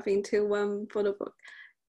photographing to one photo book.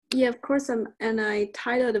 Yeah, of course, and I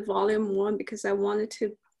titled it Volume 1 because I wanted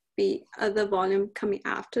to be other volume coming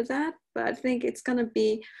after that, but I think it's gonna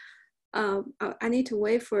be, I need to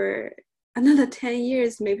wait for another 10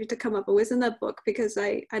 years maybe to come up with another book, because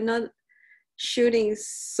I'm not shooting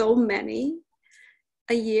so many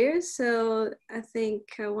a year, so I think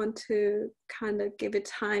I want to kind of give it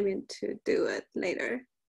time and to do it later.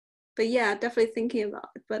 But yeah, definitely thinking about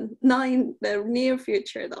it, but not in the near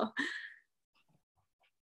future though.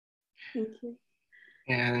 Thank you.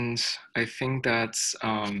 And I think that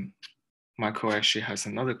Michael actually has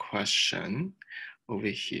another question over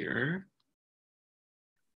here.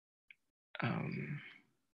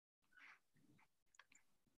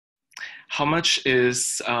 How much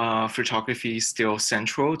is photography still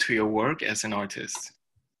central to your work as an artist?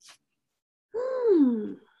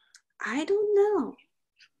 I don't know.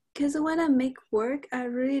 Because when I make work, I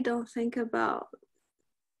really don't think about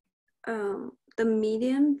the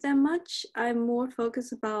medium that much. I'm more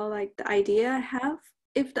focused about like the idea I have.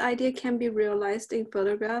 If the idea can be realized in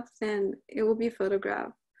photograph, then it will be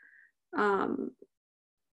photograph. But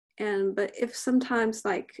if sometimes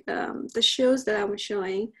like the shows that I'm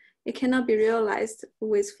showing, it cannot be realized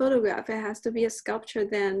with photograph, it has to be a sculpture,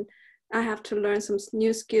 then I have to learn some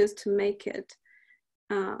new skills to make it.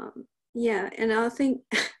 Yeah, and I think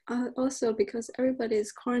also because everybody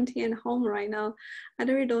is quarantined at home right now, I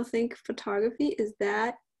really don't think photography is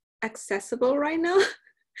that accessible right now.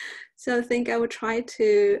 So I think I would try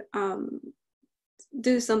to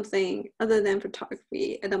do something other than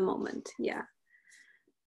photography at the moment, yeah.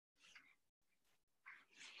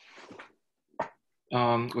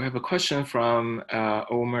 We have a question from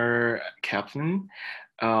Omer Kaplan.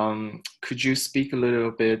 Could you speak a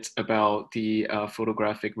little bit about the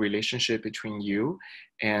photographic relationship between you,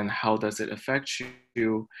 and how does it affect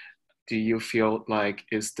you? Do you feel like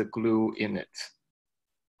it's the glue in it?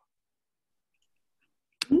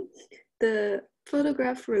 The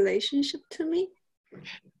photograph relationship to me?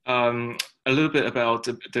 A little bit about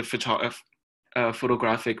the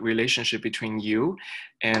photographic relationship between you,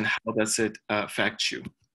 and how does it affect you?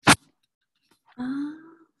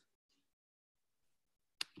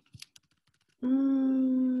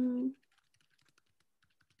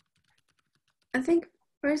 I think,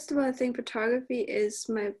 first of all, I think photography is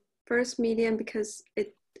my first medium because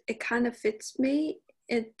it kind of fits me.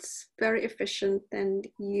 It's very efficient, and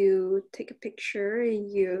you take a picture,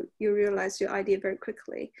 you realize your idea very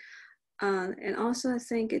quickly. And also I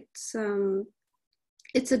think it's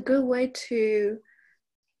a good way to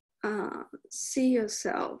see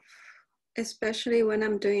yourself, especially when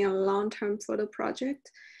I'm doing a long-term photo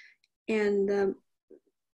project. And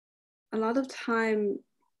a lot of time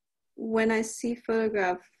when I see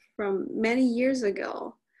photograph from many years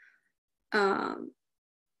ago,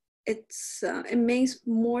 it means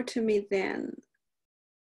more to me than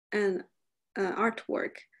an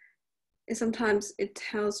artwork. And sometimes it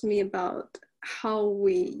tells me about how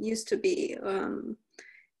we used to be,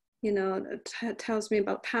 you know, it tells me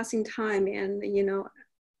about passing time, and you know,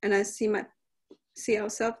 and I see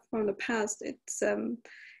ourselves from the past.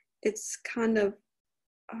 It's kind of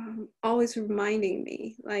always reminding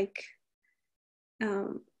me, like,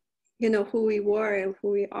 you know, who we were and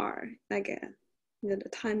who we are. Like, you know, the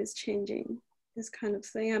time is changing. This kind of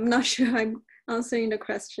thing. I'm not sure I'm answering the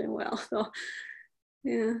question well, so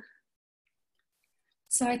yeah.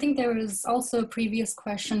 So I think there was also a previous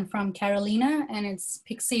question from Carolina, and it's,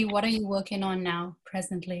 Pixy, what are you working on now,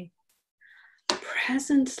 presently?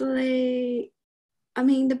 Presently, I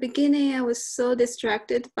mean, in the beginning, I was so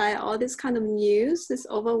distracted by all this kind of news. It's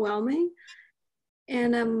overwhelming.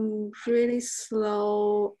 and I'm really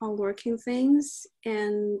slow on working things.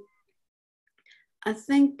 And I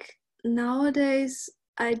think nowadays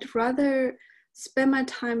I'd rather spend my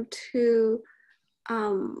time to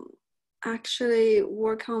actually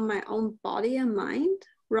work on my own body and mind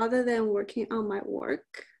rather than working on my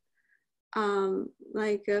work.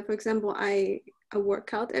 For example, I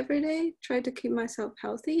work out every day, try to keep myself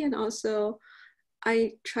healthy, and also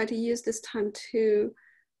I try to use this time to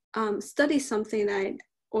study something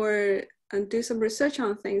or do some research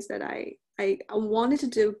on things that I wanted to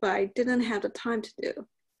do, but I didn't have the time to do.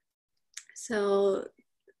 So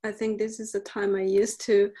I think this is the time I used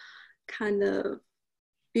to kind of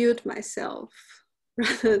build myself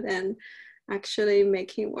rather than actually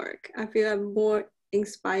making work. I feel I'm more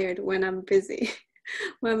inspired when I'm busy.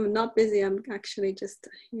 When I'm not busy, I'm actually just,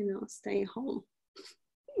 staying home.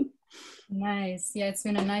 Nice. Yeah, it's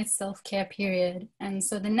been a nice self-care period. And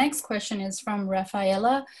so the next question is from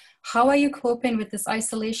Rafaela. How are you coping with this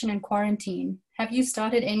isolation and quarantine? Have you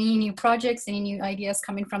started any new projects, any new ideas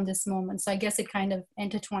coming from this moment? So I guess it kind of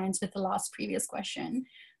intertwines with the last previous question.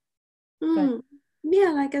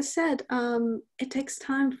 Yeah, like I said, it takes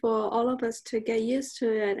time for all of us to get used to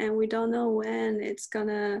it, and we don't know when it's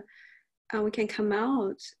gonna, we can come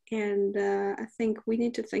out. And I think we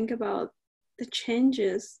need to think about the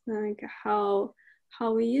changes, like how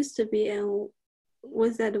we used to be, and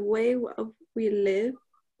was that the way we live?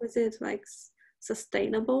 Was it like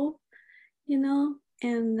sustainable,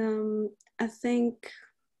 And I think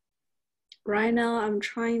right now I'm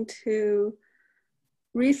trying to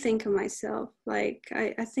rethink of myself. Like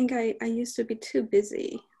I think I used to be too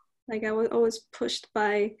busy. Like I was always pushed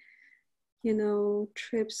by,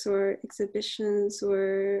 trips or exhibitions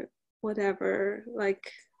or whatever.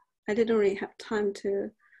 Like I didn't really have time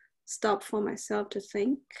to stop for myself to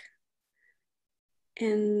think.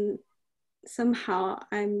 And somehow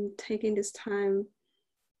I'm taking this time,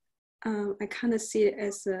 I kind of see it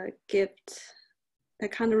as a gift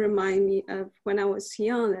that kind of remind me of when I was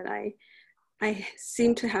young, that I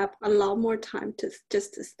seem to have a lot more time to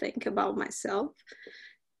just to think about myself.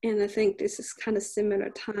 And I think this is kind of similar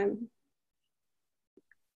time.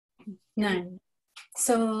 Nice.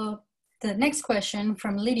 So the next question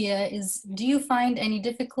from Lydia is, do you find any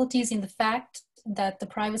difficulties in the fact that the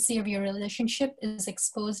privacy of your relationship is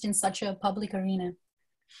exposed in such a public arena?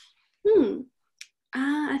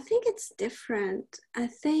 I think it's different. I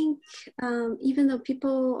think even though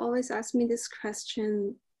people always ask me this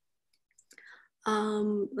question,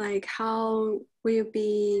 like how will you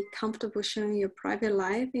be comfortable showing your private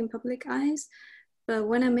life in public eyes? But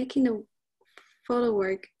when I'm making the photo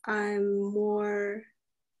work, I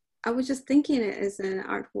was just thinking it as an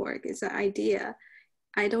artwork, it's an idea.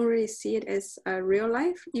 I don't really see it as a real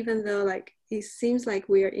life, even though like it seems like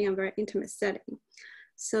we are in a very intimate setting.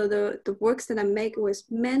 So the works that I make was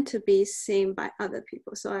meant to be seen by other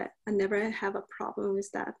people. So I never have a problem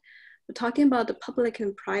with that. But talking about the public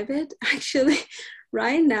and private, actually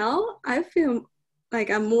right now, I feel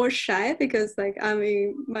like I'm more shy because like I'm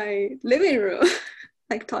in my living room,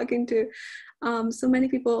 like talking to so many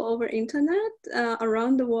people over internet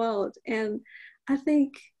around the world. And I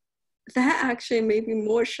think that actually made me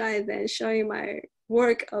more shy than showing my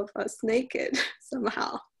work of us naked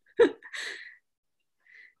somehow.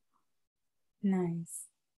 Nice.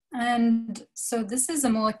 And so this is a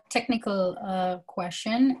more technical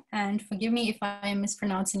question, and forgive me if I am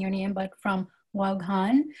mispronouncing your name, but from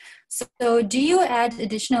Waghan. So do you add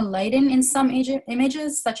additional lighting in some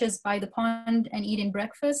images, such as by the pond and eating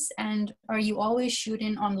breakfast? And are you always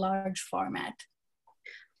shooting on large format?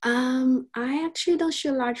 I actually don't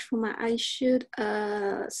shoot large format. I shoot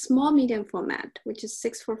a small medium format, which is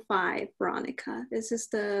 645 Veronica. This is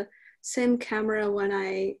the same camera when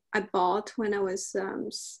I bought when I was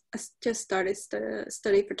just started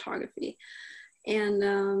study photography.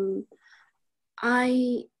 And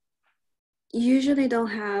I usually don't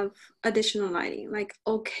have additional lighting. Like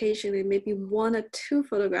occasionally, maybe 1 or 2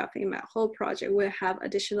 photographs in my whole project will have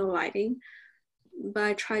additional lighting, but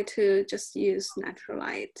I try to just use natural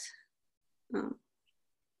light.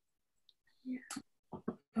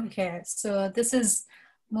 Okay, so this is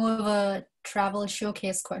more of a travel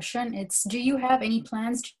showcase question. It's, do you have any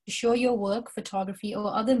plans to show your work, photography,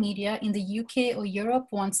 or other media in the UK or Europe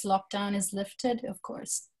once lockdown is lifted, of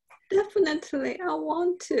course? Definitely, I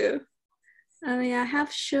want to. I mean, I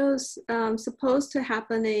have shows supposed to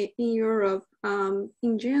happen in Europe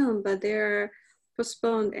in June, but they're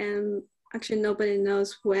postponed, and actually nobody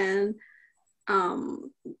knows when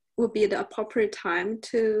will be the appropriate time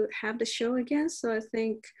to have the show again. So I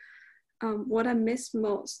think what I miss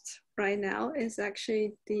most right now is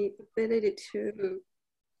actually the ability to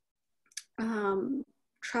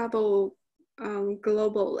travel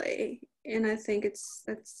globally. And I think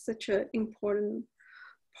that's such an important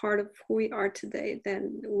part of who we are today.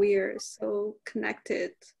 Then we are so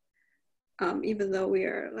connected, even though we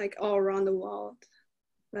are like all around the world.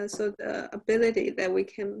 So the ability that we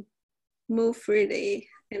can move freely,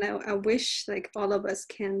 and I wish like all of us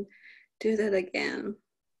can do that again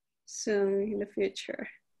soon in the future.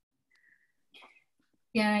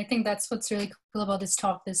 Yeah, I think that's what's really cool about this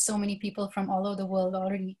talk. There's so many people from all over the world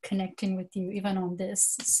already connecting with you, even on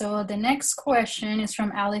this. So the next question is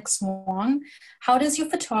from Alex Wong. How does your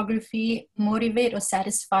photography motivate or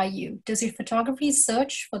satisfy you? Does your photography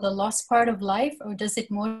search for the lost part of life, or does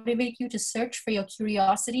it motivate you to search for your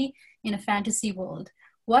curiosity in a fantasy world?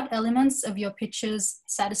 What elements of your pictures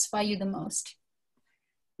satisfy you the most?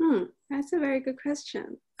 That's a very good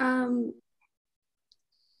question.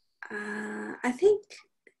 I think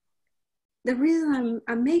the reason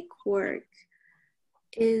I make work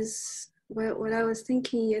is what I was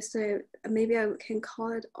thinking yesterday. Maybe I can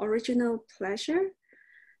call it original pleasure.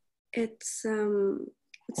 It's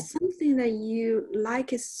something that you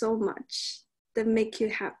like it so much that make you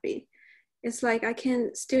happy. It's like I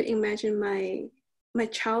can still imagine my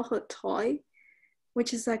childhood toy,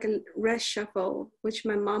 which is like a red shuffle, which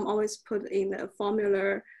my mom always put in a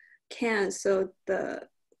formula can. So the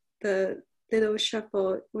little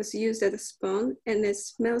shuffle was used as a spoon, and it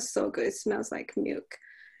smells so good. It smells like milk.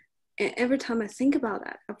 And every time I think about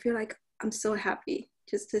that, I feel like I'm so happy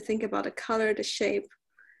just to think about the color, the shape,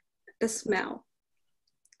 the smell.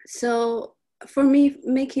 So for me,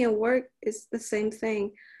 making a work is the same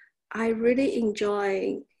thing. I really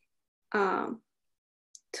enjoy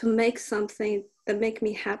to make something that make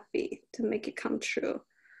me happy, to make it come true.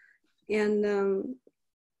 And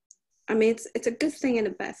I mean, it's a good thing and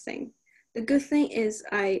a bad thing. The good thing is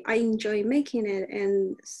I enjoy making it,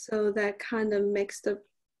 and so that kind of makes the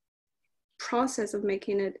process of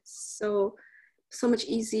making it so much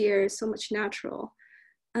easier, so much natural.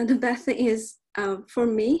 And the bad thing is, for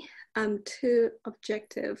me, I'm too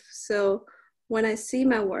objective. So when I see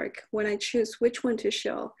my work, when I choose which one to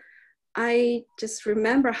show, I just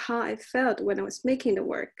remember how I felt when I was making the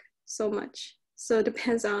work so much. So it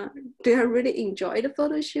depends on, do I really enjoy the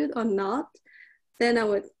photo shoot or not? Then I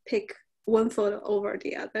would pick one photo over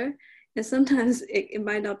the other. And sometimes it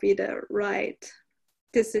might not be the right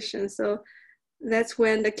decision. So that's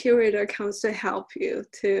when the curator comes to help you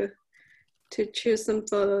to choose some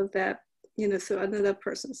photo that, you know, through another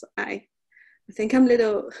person's eye. I think I'm a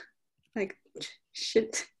little like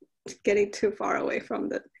getting too far away from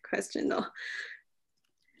the question though.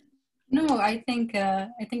 No, I think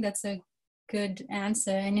that's a good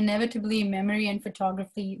answer. And inevitably, memory and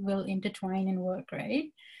photography will intertwine in work,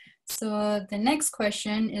 right? So the next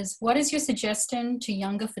question is, what is your suggestion to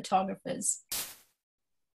younger photographers?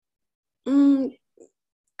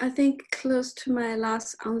 I think close to my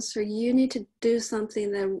last answer, you need to do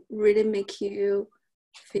something that really make you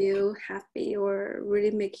feel happy, or really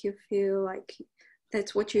make you feel like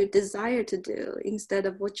that's what you desire to do, instead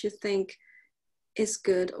of what you think is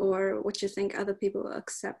good or what you think other people will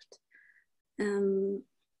accept.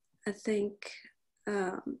 I think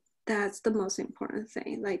that's the most important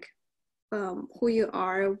thing, like who you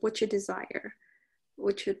are, what you desire,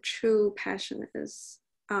 what your true passion is.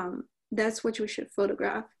 That's what you should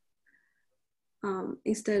photograph,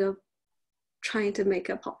 instead of trying to make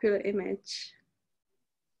a popular image.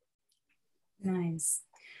 Nice.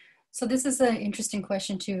 So this is an interesting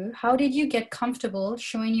question too. How did you get comfortable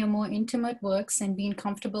showing your more intimate works and being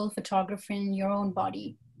comfortable photographing your own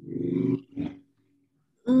body?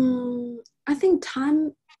 I think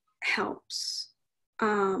time helps.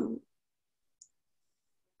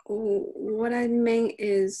 What I mean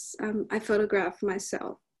is I photograph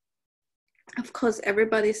myself. Of course,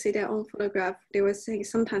 everybody see their own photograph. They were saying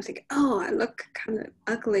sometimes like, oh, I look kind of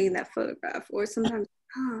ugly in that photograph. Or sometimes,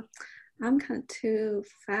 oh, I'm kind of too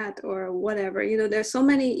fat or whatever. You know, there's so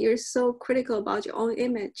many, you're so critical about your own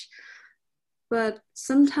image. But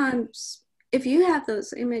sometimes if you have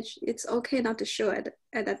those images, it's okay not to show it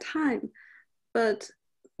at that time. But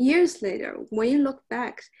years later, when you look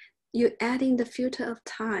back, you're adding the filter of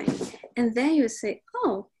time. And then you say,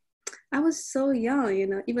 oh, I was so young, you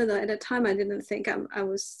know, even though at the time I didn't think I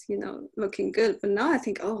was, you know, looking good. But now I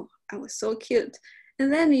think, oh, I was so cute.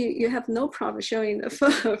 And then you have no problem showing the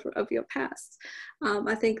photo of your past.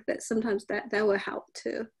 I think that sometimes that will help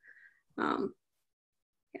too. Yeah.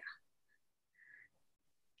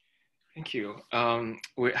 Thank you.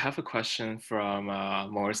 We have a question from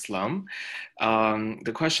Morris Lum.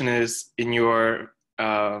 The question is, in your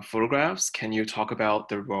photographs, can you talk about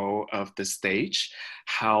the role of the stage?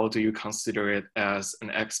 How do you consider it as an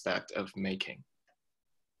aspect of making?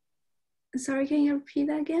 Sorry, can you repeat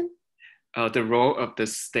that again? The role of the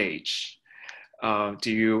stage. How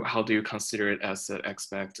do you consider it as an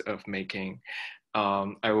aspect of making?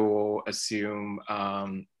 I will assume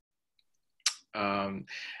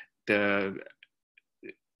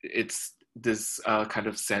it's this kind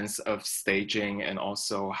of sense of staging, and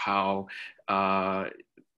also how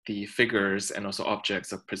the figures and also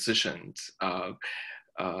objects are positioned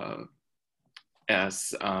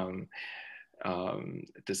as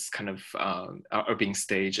this kind of are being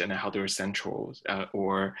staged, and how they're central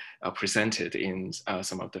or presented in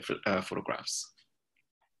some of the photographs.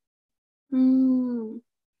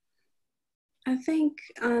 I think,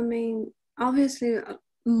 obviously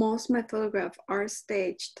most of my photographs are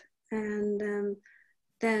staged, and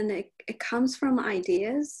then it comes from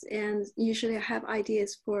ideas, and usually I have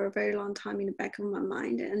ideas for a very long time in the back of my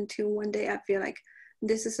mind until one day I feel like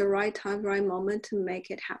this is the right time, right moment to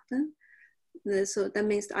make it happen. So that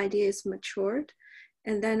means the idea is matured,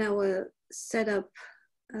 and then I will set up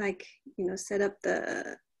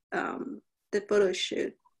the photo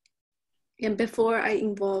shoot. And before I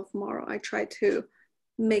involve Moro, I try to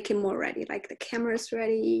make it more ready, like the camera's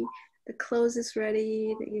ready, the clothes is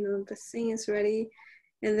ready, the scene is ready.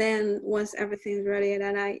 And then once everything's ready, and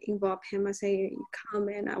then I involve him, I say, you come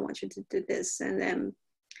and I want you to do this. And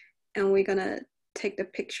we're gonna take the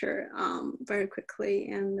picture very quickly.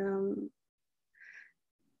 And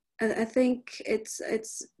I think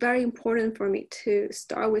it's very important for me to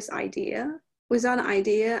start with idea. Without an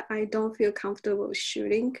idea, I don't feel comfortable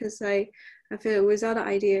shooting, because I feel without an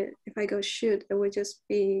idea, if I go shoot, it would just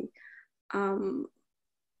be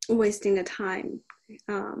wasting the time.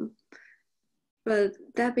 But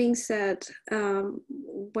that being said,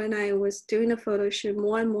 when I was doing a photo shoot,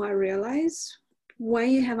 more and more I realized when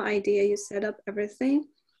you have an idea, you set up everything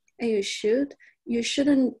and you shoot, you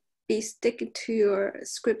shouldn't be sticking to your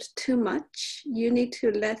script too much. You need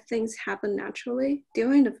to let things happen naturally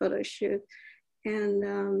during the photo shoot. And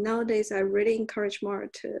nowadays, I really encourage Moro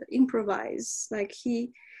to improvise. Like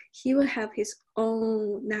he will have his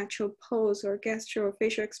own natural pose or gesture or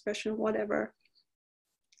facial expression, whatever.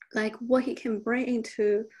 Like what he can bring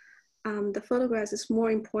into the photographs is more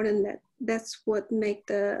important. That's what make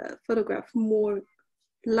the photograph more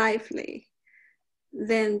lively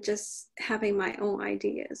than just having my own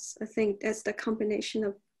ideas. I think that's the combination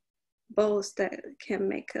of both that can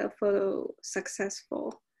make a photo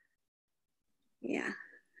successful. Yeah.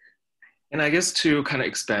 And I guess to kind of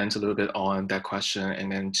expand a little bit on that question,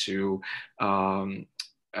 and then to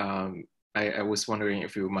I was wondering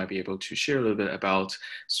if you might be able to share a little bit about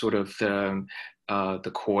sort of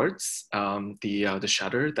the chords, the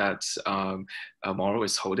shutter that Moro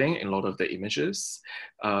is holding in a lot of the images,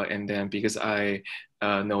 and then because I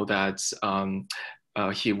know that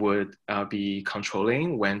he would be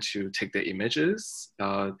controlling when to take the images.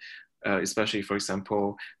 Especially, for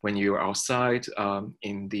example, when you're outside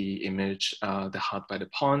in the image, the hut by the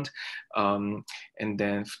pond, and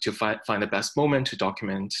then to find the best moment to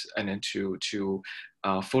document and then to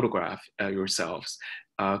photograph yourselves.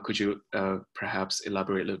 Could you perhaps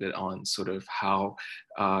elaborate a little bit on sort of how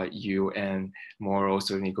you and Moro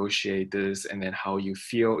sort of negotiate this, and then how you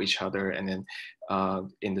feel each other, and then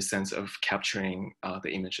in the sense of capturing the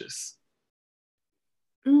images?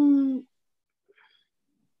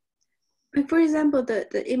 Like for example,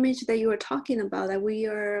 the image that you were talking about, that we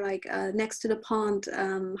are like next to the pond,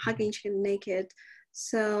 hugging each other naked.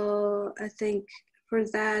 So I think for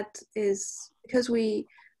that is because we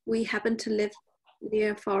happen to live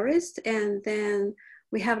near forest, and then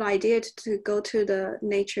we have an idea to go to the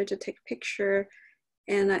nature to take picture,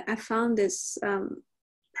 and I found this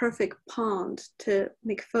perfect pond to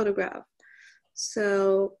make a photograph.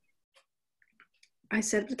 So I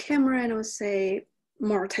set up the camera and I would say,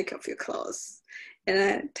 Moro, take off your clothes. And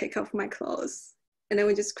I take off my clothes. And then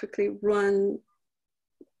we just quickly run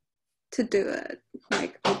to do it.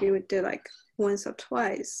 Like maybe we do like once or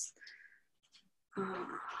twice. I'm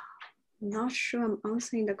not sure I'm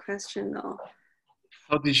answering the question though.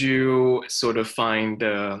 How did you sort of find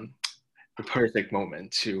the perfect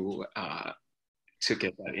moment to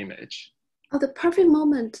get that image? Oh, the perfect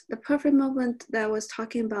moment that I was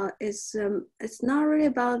talking about is it's not really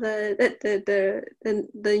about the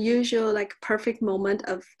usual like perfect moment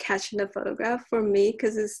of catching the photograph for me,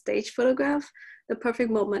 because it's stage photograph. The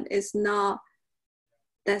perfect moment is not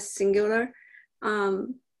that singular, but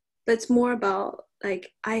it's more about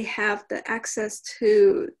like I have the access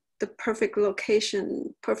to the perfect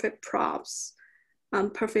location, perfect props,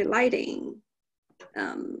 perfect lighting,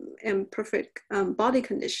 and perfect body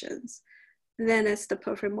conditions, then it's the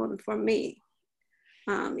perfect moment for me.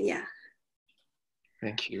 Yeah.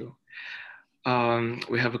 Thank you.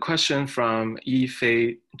 We have a question from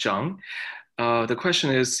Yifei Zhang. The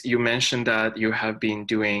question is, you mentioned that you have been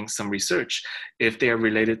doing some research. If they are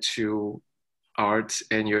related to art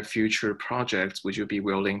and your future projects, would you be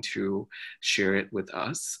willing to share it with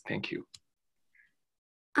us? Thank you.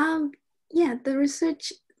 Yeah, the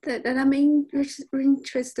research that I'm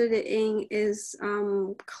interested in is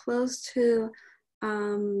close to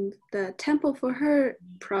the Temple for Her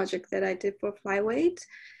project that I did for Flyweight.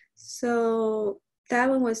 So that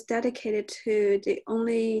one was dedicated to the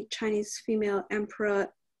only Chinese female emperor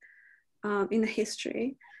in the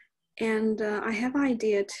history. And I have an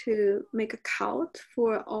idea to make a cult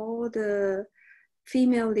for all the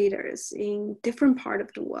female leaders in different parts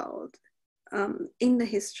of the world in the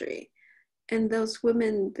history. And those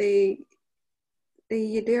women, they're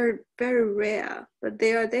very rare, but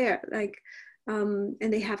they are there. Like, and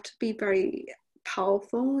they have to be very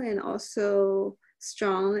powerful and also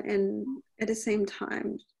strong, and at the same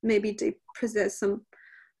time, maybe they possess some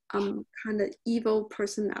kind of evil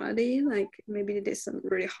personality. Like maybe they did some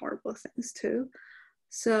really horrible things too.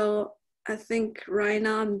 So I think right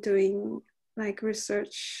now I'm doing like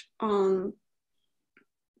research on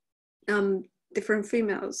different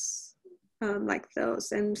females like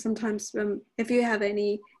those. And sometimes if you have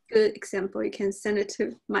any good example, you can send it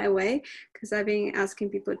to my way, because I've been asking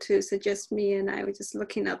people to suggest me, and I was just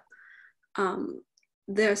looking up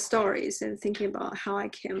their stories and thinking about how I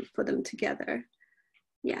can put them together.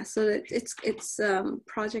 Yeah, so it's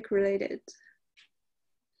project related.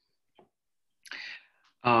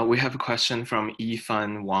 We have a question from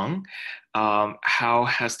Yifan Wang. How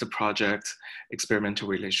has the project Experimental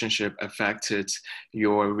Relationship affected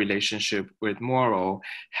your relationship with Moro?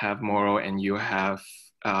 Have Moro and you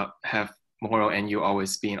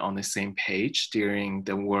always been on the same page during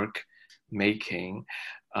the work making?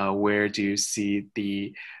 Where do you see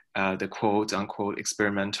the quote unquote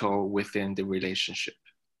experimental within the relationship?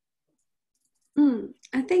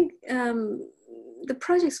 I think the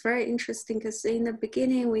project's very interesting because in the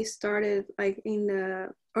beginning we started like in the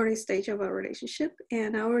early stage of our relationship,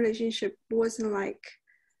 and our relationship wasn't like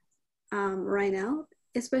right now,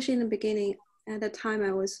 especially in the beginning. At the time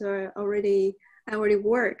I was already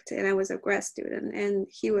worked, and I was a grad student, and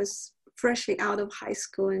he was freshly out of high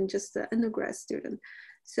school and just an undergrad student.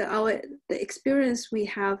 So the experience we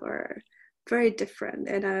have are very different,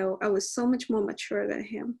 and I was so much more mature than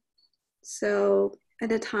him. So at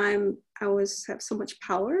the time I have so much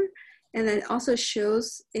power, and it also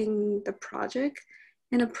shows in the project.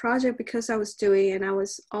 In the project, because I was doing, and I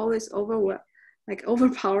was always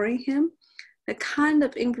overpowering him, it kind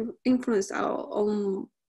of influenced our own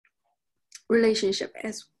relationship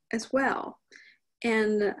as well.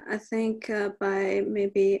 And I think by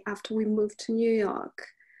maybe after we moved to New York,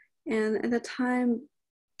 and at the time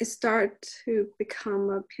it started to become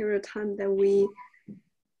a period of time that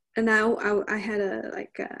I had a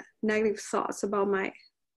negative thoughts about my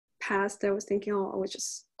past. I was thinking, I was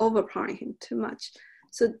just overpowering him too much.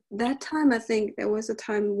 So that time, I think there was a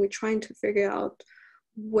time we're trying to figure out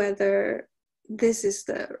whether this is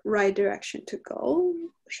the right direction to go.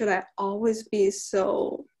 Should I always be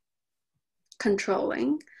so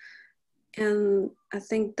controlling? And I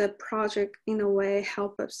think the project in a way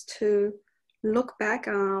helped us to look back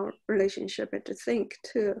on our relationship and to think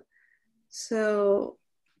too. So,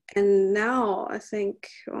 and now I think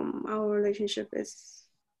our relationship is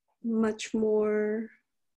much more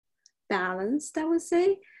balanced, I would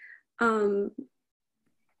say. And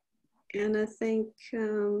I think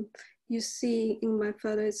you see in my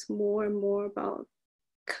photo, it's more and more about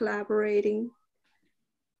collaborating.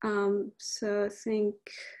 So I think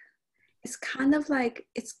it's kind of like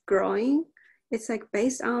it's growing. It's like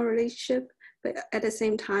based on our relationship, but at the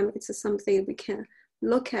same time, it's something we can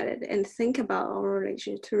look at it and think about our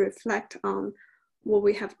relationship to reflect on what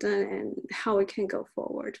we have done and how we can go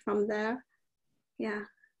forward from there. Yeah.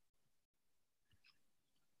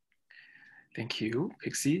 Thank you,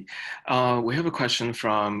 Pixie. We have a question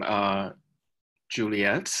from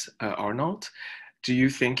Juliet Arnold. Do you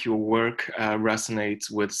think your work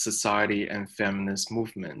resonates with society and feminist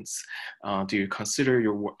movements? Do you consider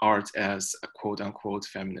your art as a quote unquote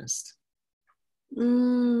feminist?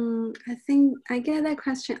 I think I get that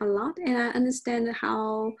question a lot, and I understand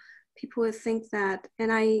how people would think that.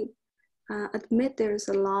 And I admit there's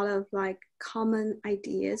a lot of like common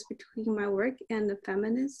ideas between my work and the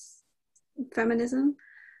feminism,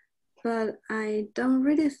 but I don't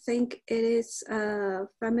really think it is a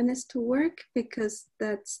feminist work, because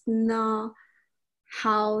that's not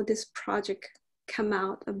how this project came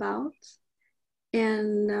out about.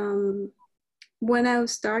 And when I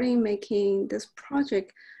was starting making this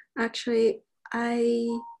project, actually, I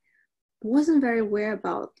wasn't very aware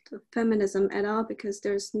about feminism at all because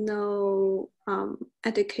there's no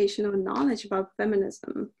educational knowledge about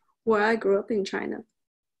feminism where I grew up in China.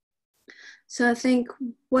 So I think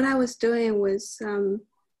what I was doing was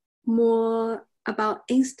more about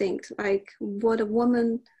instinct, like what a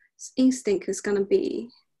woman's instinct is going to be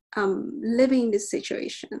living in this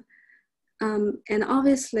situation. And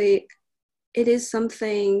obviously, it is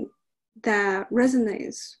something that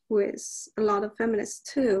resonates with a lot of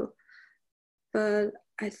feminists too. But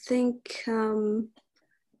I think I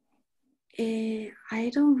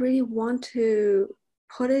don't really want to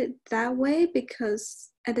put it that way because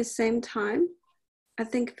at the same time, I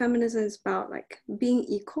think feminism is about like being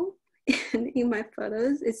equal. And in my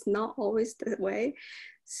photos, it's not always the way.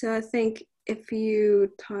 So I think if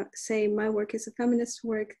you say my work is a feminist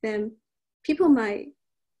work, then people might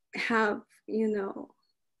have, you know,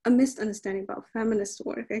 a misunderstanding about feminist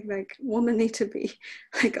work. Like women need to be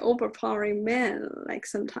like overpowering men, like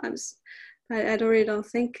sometimes. But I really don't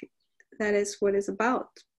think that is what it's about.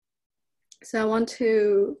 So I want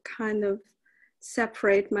to kind of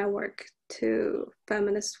separate my work to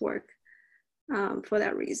feminist work for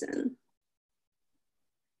that reason.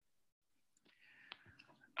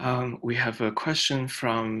 We have a question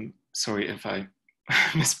from, sorry if I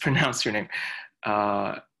mispronounce your name,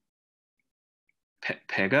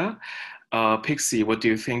 Pega. Pixie, what do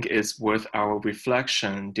you think is worth our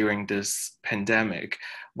reflection during this pandemic?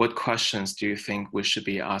 What questions do you think we should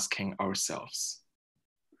be asking ourselves?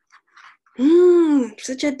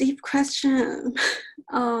 Such a deep question.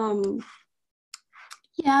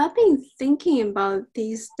 Yeah, I've been thinking about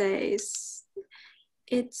these days.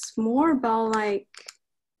 It's more about like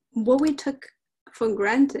what we took for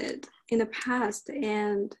granted in the past,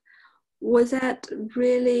 and was that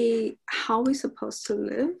really how we're supposed to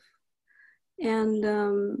live?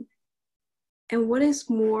 And what is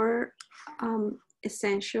more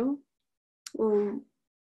essential, or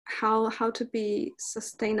how to be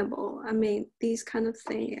sustainable? I mean, these kind of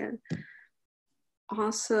things, and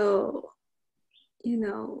also, you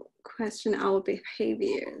know, question our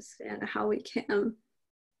behaviors and how we can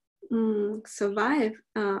survive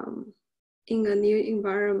in a new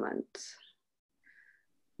environment.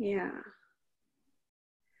 Yeah,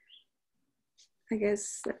 I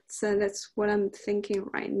guess that's what I'm thinking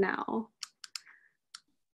right now.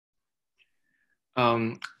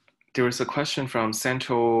 There is a question from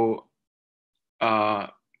Central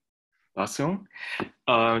Lasung.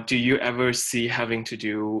 Do you ever see having to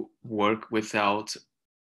do work without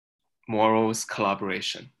Moro's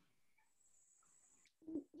collaboration?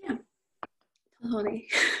 Yeah, totally.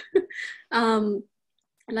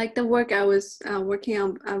 Like the work I was working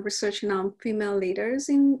on, researching on female leaders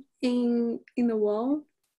in the world.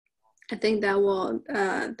 I think that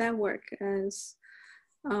work is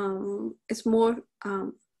it's more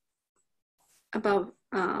about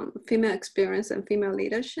female experience and female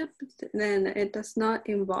leadership. Then it does not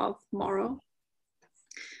involve Moro.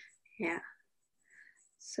 Yeah.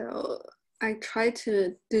 So I try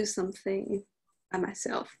to do something by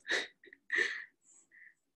myself.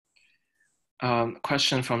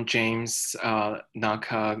 Question from James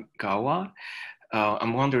Nakagawa.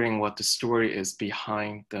 I'm wondering what the story is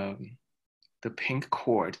behind the pink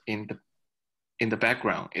cord in the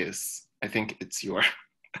background is. I think it's your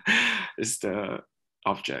is the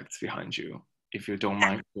object behind you, if you don't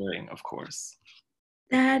mind sharing, of course.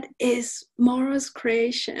 That is Moro's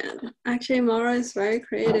creation. Actually, Moro is very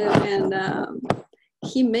creative, and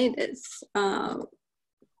he made this. I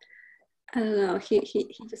don't know, he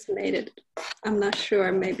just made it. I'm not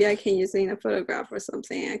sure, maybe I can use it in a photograph or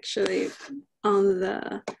something. Actually, on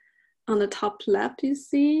the top left, you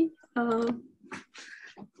see,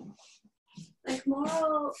 like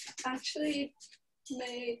Moro actually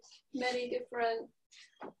made many different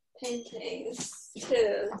paintings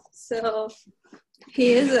too. So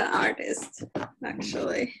he is an artist,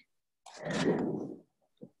 actually.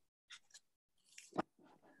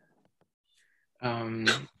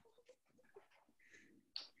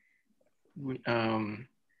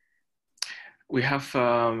 We have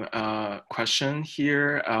a question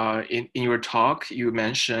here. In your talk, you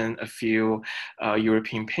mentioned a few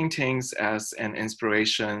European paintings as an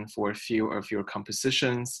inspiration for a few of your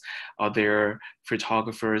compositions. Are there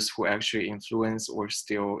photographers who actually influence or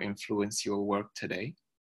still influence your work today?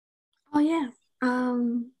 Oh yeah,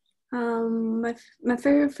 my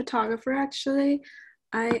favorite photographer, actually,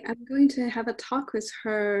 I'm going to have a talk with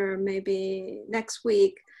her maybe next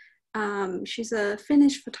week. She's a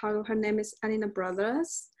Finnish photographer. Her name is Alina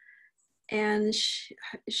Brothers. And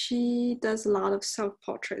she does a lot of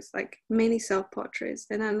self-portraits, like many self-portraits.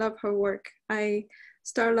 And I love her work. I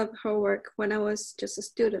started love her work when I was just a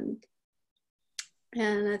student.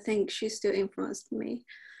 And I think she still influenced me.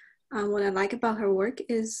 What I like about her work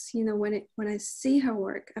is, you know, when I see her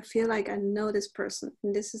work, I feel like I know this person,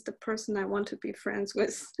 and this is the person I want to be friends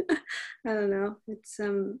with. I don't know. It's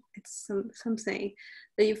something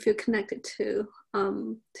that you feel connected to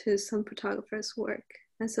some photographer's work.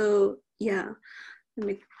 And so, yeah,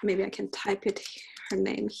 maybe I can type her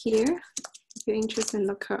name here. If you're interested,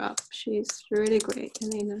 look her up. She's really great.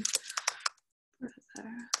 And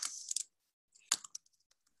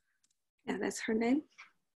yeah, that's her name.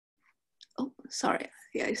 Oh, sorry.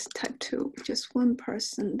 Yeah, I typed to just one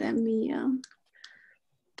person. Let me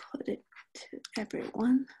put it to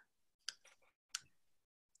everyone.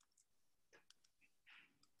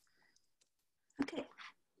 Okay.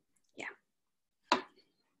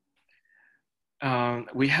 Yeah.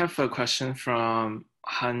 We have a question from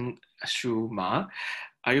Han Shu Ma.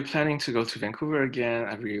 Are you planning to go to Vancouver again?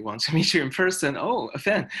 I really want to meet you in person. Oh, a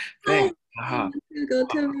fan. Thanks. I want to go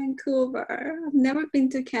to Vancouver. I've never been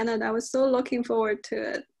to Canada. I was so looking forward to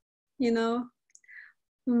it, you know.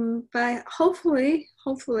 But hopefully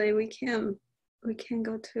we can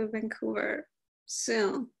go to Vancouver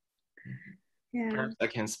soon. Yeah. Perhaps I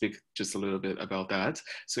can speak just a little bit about that.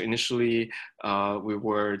 So initially, we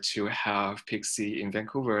were to have Pixy in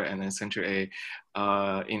Vancouver and then Center A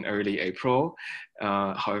in early April.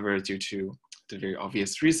 However, due to the very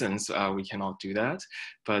obvious reasons, we cannot do that.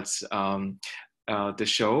 But the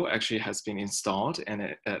show actually has been installed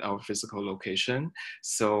and at our physical location.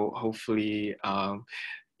 So hopefully,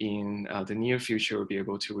 in the near future, we'll be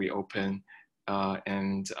able to reopen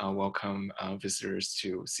and welcome visitors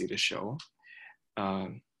to see the show.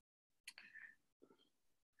 The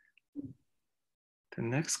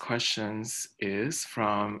next question is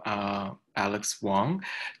from Alex Wong.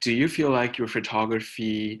 Do you feel like your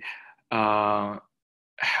photography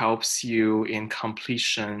helps you in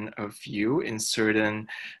completion of you in certain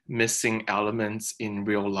missing elements in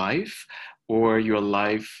real life, or your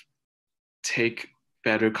life take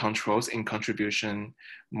better controls in contribution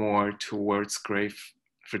more towards great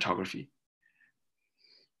photography?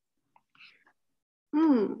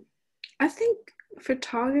 I think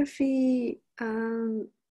photography,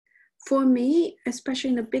 for me,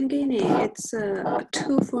 especially in the beginning, it's a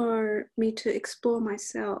tool for me to explore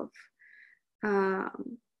myself.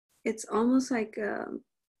 It's almost like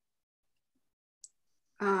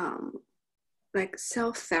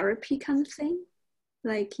self-therapy kind of thing,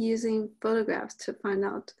 like using photographs to find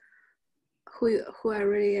out who I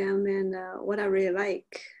really am and what I really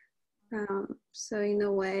like. So in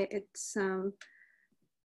a way, it's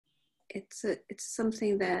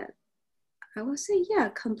something that I would say, yeah,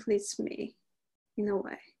 completes me in a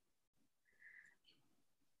way.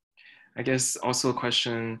 I guess also a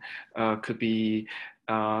question could be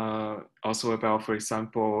also about, for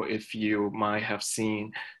example, if you might have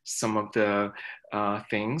seen some of the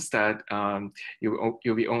things that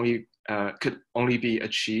could only be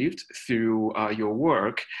achieved through your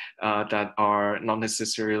work that are not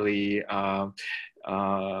necessarily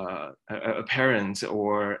apparent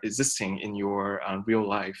or existing in your real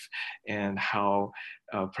life, and how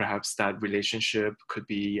perhaps that relationship could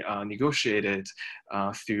be negotiated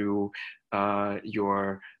through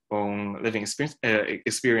your own living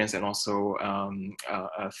experience and also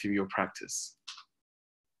through your practice.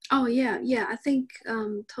 Oh yeah, I think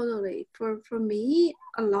totally. For me,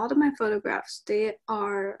 a lot of my photographs, they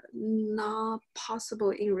are not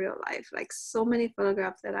possible in real life. Like so many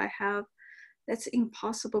photographs that I have, that's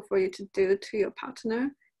impossible for you to do to your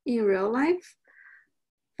partner in real life.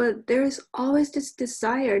 But there is always this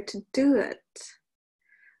desire to do it.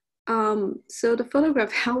 So the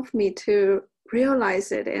photograph helped me to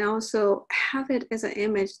realize it and also have it as an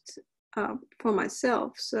image for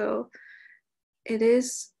myself. So it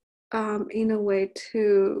is in a way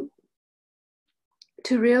to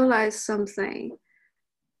realize something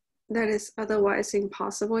that is otherwise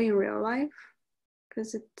impossible in real life,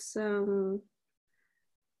 because it's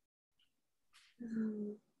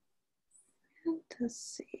let's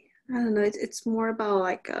see, I don't know, it's more about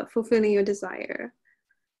like fulfilling your desire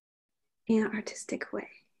in an artistic way.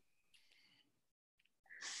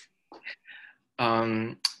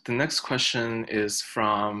 The next question is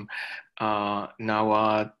from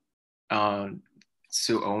Nawa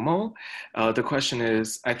Suomo. The question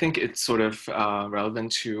is, I think it's sort of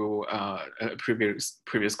relevant to a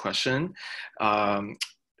previous question.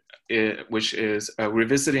 which is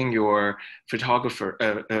revisiting your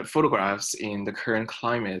photographs in the current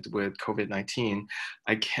climate with COVID-19,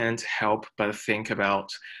 I can't help but think about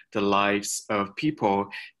the lives of people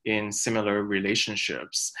in similar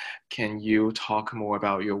relationships. Can you talk more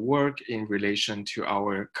about your work in relation to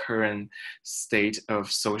our current state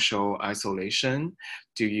of social isolation?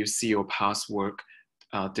 Do you see your past work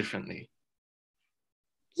differently?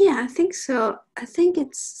 Yeah, I think so. I think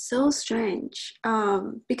it's so strange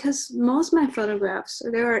because most of my photographs,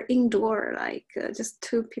 they are indoor, like just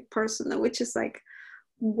two-person, which is like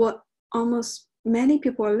what almost many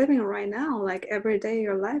people are living right now. Like every day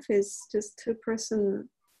your life is just two-person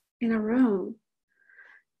in a room.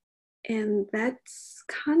 And that's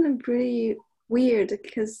kind of really weird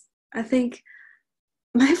because I think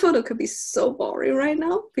my photo could be so boring right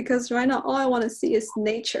now because right now all I want to see is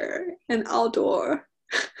nature and outdoor.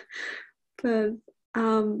 But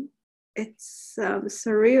it's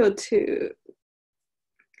surreal to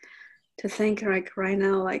think like right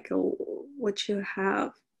now, like what you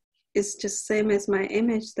have is just same as my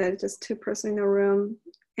image, that just two-person in a room.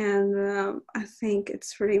 And I think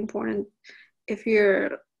it's really important if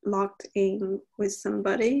you're locked in with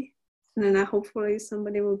somebody, and then hopefully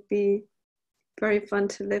somebody will be very fun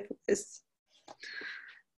to live with.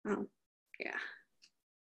 Yeah.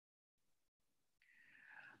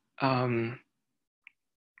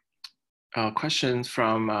 Question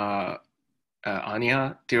from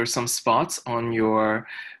Anya. There are some spots on your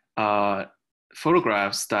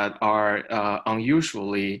photographs that are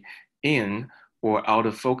unusually in or out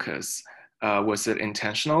of focus. Was it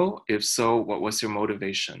intentional? If so, what was your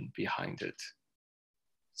motivation behind it?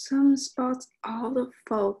 Some spots out of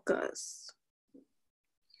focus.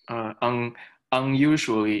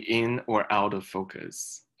 Unusually in or out of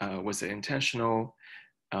focus. Was it intentional?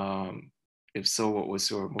 If so, what was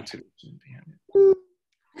your motivation behind it?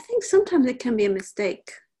 I think sometimes it can be a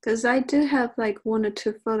mistake because I do have like one or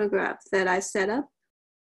two photographs that I set up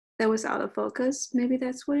that was out of focus. Maybe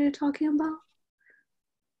that's what you're talking about.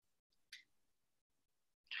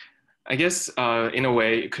 I guess in a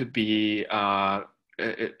way it could be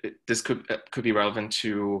this could be relevant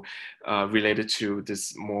to related to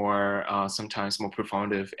this more sometimes more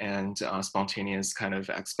performative and spontaneous kind of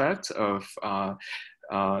aspect of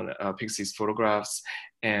Pixie's photographs,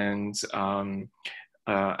 and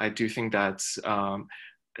I do think that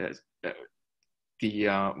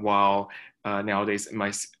while nowadays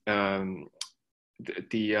the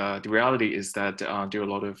reality is that there are a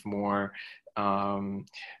lot of more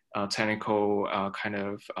technical kind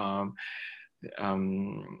of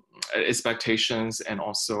expectations, and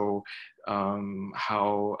also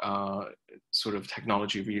how sort of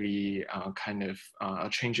technology really kind of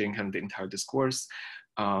changing kind of the entire discourse.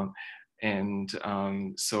 So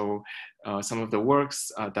some of the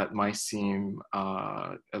works that might seem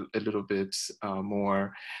a little bit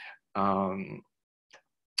more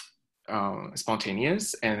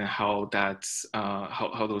spontaneous, and how that's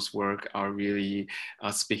how those work are really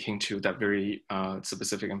speaking to that very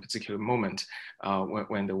specific and particular moment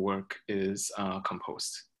when the work is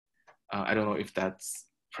composed. I don't know if that's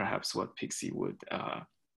perhaps what Pixie would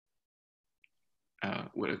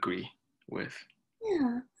agree with.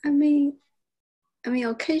 Yeah, I mean,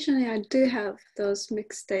 occasionally I do have those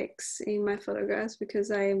mistakes in my photographs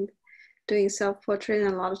because I'm doing self-portrait,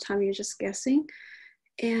 and a lot of time you're just guessing.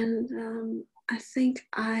 And I think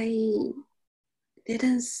I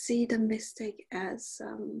didn't see the mistake as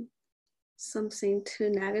something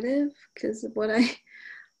too negative, because what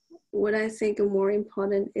I think more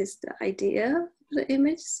important is the idea of the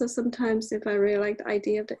image. So sometimes if I really like the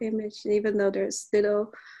idea of the image, even though there's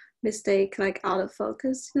little mistake like out of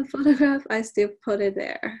focus in the photograph, I still put it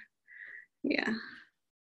there. Yeah.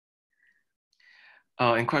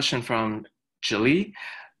 And question from Julie.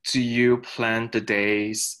 Do you plan the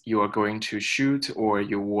days you are going to shoot, or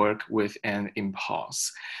you work with an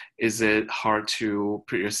impulse? Is it hard to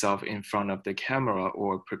put yourself in front of the camera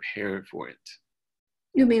or prepare for it?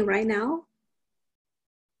 You mean right now?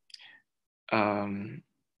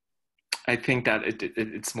 I think that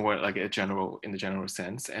it's more like in the general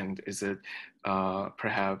sense. And is it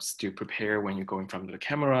perhaps to prepare when you're going from the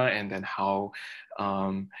camera, and then how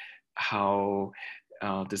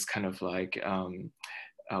this kind of like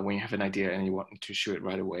when you have an idea and you want to shoot it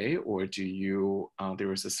right away, or do you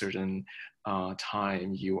there is a certain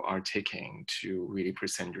time you are taking to really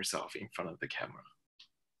present yourself in front of the camera?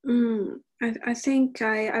 I think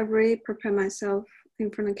I really prepare myself in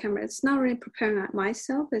front of the camera. It's not really preparing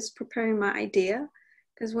myself, it's preparing my idea.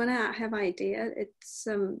 Because when I have an idea, it's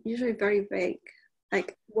usually very vague,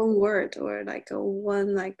 like one word or like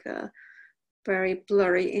very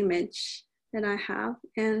blurry image that I have,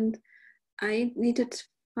 and I needed to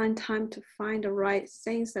find time to find the right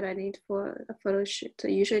things that I need for a photo shoot. So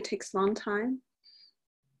it usually takes a long time,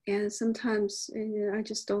 and sometimes I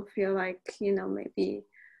just don't feel like, maybe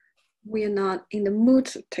we are not in the mood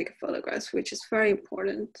to take photographs, which is very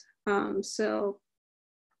important. So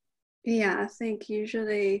yeah, I think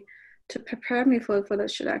usually to prepare me for the photo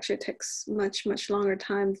shoot actually takes much, much longer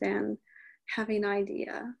time than having an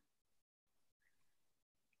idea.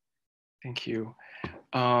 Thank you.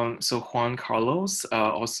 So Juan Carlos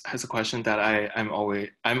also has a question that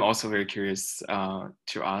I'm also very curious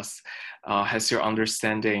to ask. Has your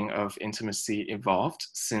understanding of intimacy evolved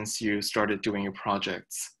since you started doing your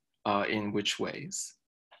projects? In which ways?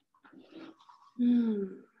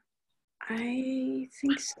 I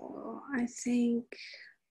think so. I think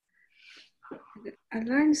I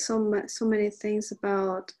learned so many things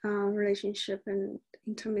about relationship and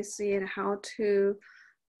intimacy, and how to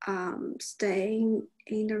stay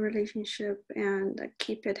in the relationship and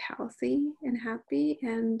keep it healthy and happy.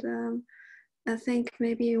 And I think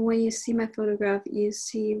maybe when you see my photograph, you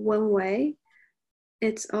see one way.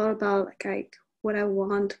 It's all about like what I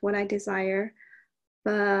want, what I desire.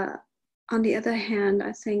 But on the other hand,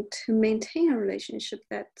 I think to maintain a relationship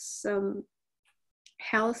that's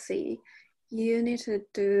healthy, you need to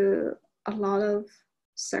do a lot of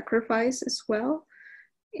sacrifice as well.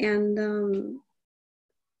 And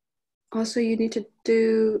also you need to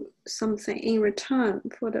do something in return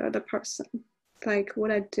for the other person, like what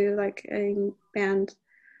I do like in band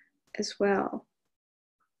as well.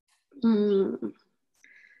 And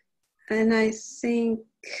I think,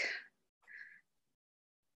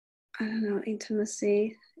 I don't know,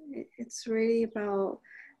 intimacy, it's really about,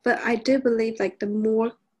 but I do believe like the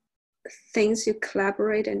more things you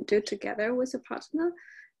collaborate and do together with a partner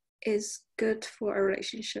is good for a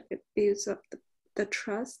relationship. It builds up the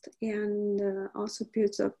trust, and also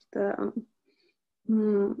builds up the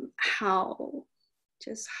how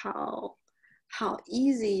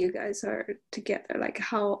easy you guys are together, like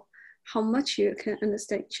how much you can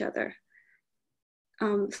understand each other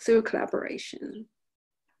through collaboration.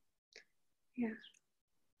 Yeah.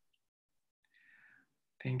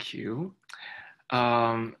 Thank you.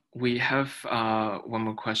 We have one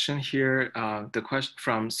more question here. The question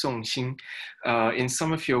from Song Xing. In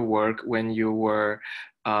some of your work, when you were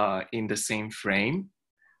in the same frame,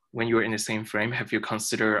 have you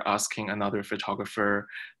considered asking another photographer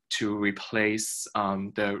to replace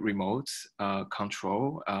the remote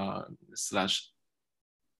control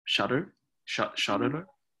 / shutter?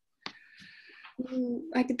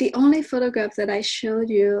 Like the only photograph that I showed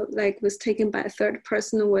you like was taken by a third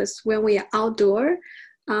person was when we are outdoor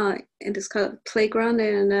in this kind of playground,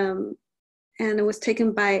 and it was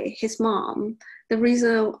taken by his mom. The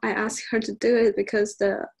reason I asked her to do it because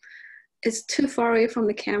it's too far away from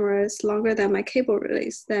the camera. It's longer than my cable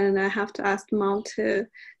release. Then I have to ask mom to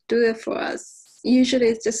do it for us. Usually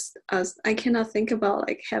it's just us. I cannot think about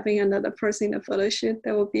like having another person in a photo shoot.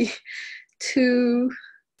 That would be too.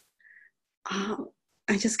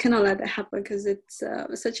 I just cannot let that happen because it's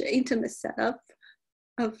such an intimate setup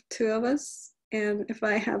of two of us. And if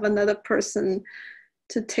I have another person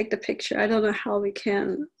to take the picture, I don't know how we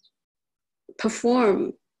can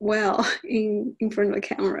perform well in front of the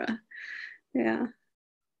camera. Yeah.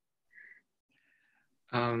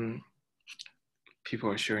 People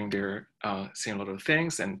are sharing their saying a lot of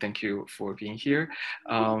things, and thank you for being here.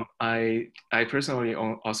 I personally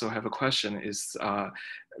also have a question. Is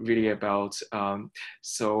really about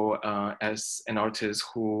as an artist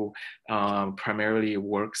who primarily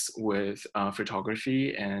works with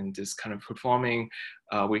photography and is kind of performing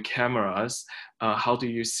with cameras, how do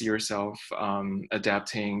you see yourself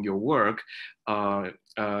adapting your work,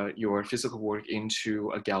 your physical work,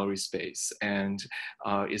 into a gallery space? And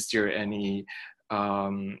is there any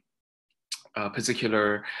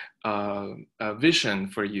particular vision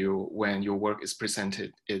for you when your work is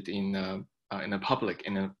presented in a public,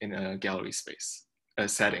 in a gallery space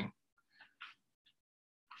setting?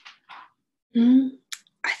 I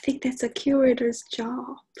think that's a curator's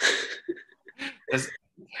job.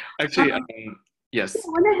 Actually, yes.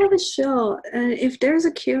 When I have a show, if there's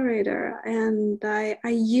a curator, and I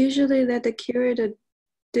usually let the curator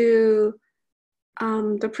do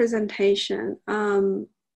the presentation and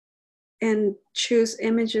choose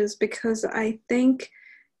images, because I think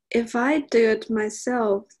if I do it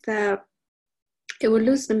myself, that it would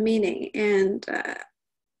lose the meaning. And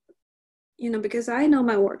because I know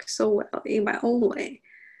my work so well in my own way,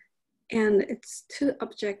 and it's too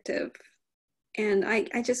objective, and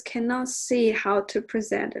I just cannot see how to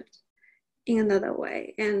present it in another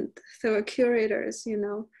way. And so curators, you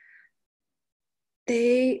know,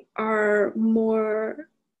 they are more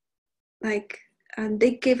like,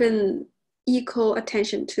 they given equal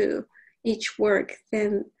attention to each work,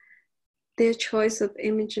 then their choice of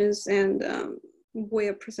images and way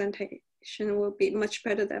of presentation will be much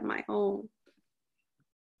better than my own,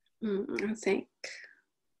 I think.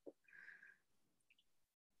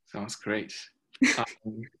 Sounds great.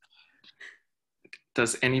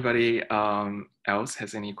 Does anybody else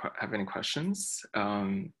have any questions?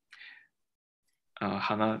 Hannah,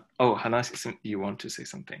 Hannah, you want to say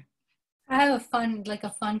something? I have a fun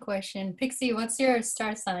question. Pixie, what's your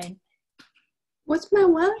star sign? What's my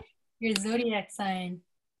what? Your zodiac sign.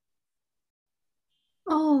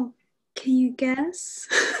 Oh, can you guess?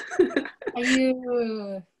 Are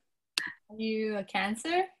you a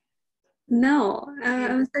Cancer? No,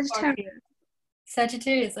 I'm Sagittarius.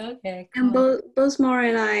 Sagittarius, okay, cool. And both Moro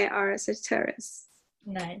and I are Sagittarius.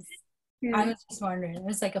 Nice. Yeah. I was just wondering. It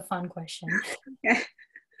was like a fun question. Okay.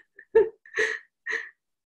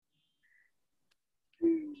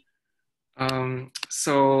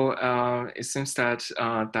 It seems that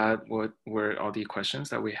that were all the questions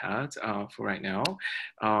that we had for right now.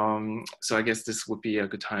 So I guess this would be a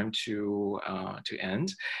good time to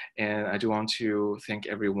end. And I do want to thank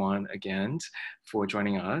everyone again for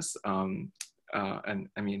joining us. And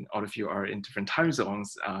I mean, all of you are in different time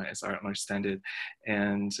zones, as I understand it.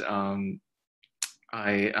 And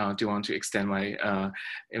I do want to extend my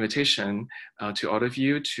invitation to all of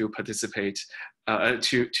you to participate,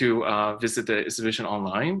 to visit the exhibition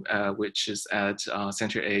online, which is at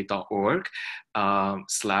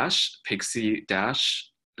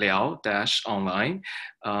centrea.org/Pixy-Liao-online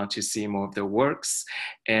to see more of the works,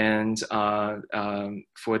 and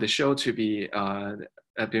for the show to be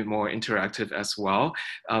a bit more interactive as well.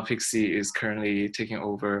 Pixy is currently taking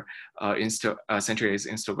over Centrea's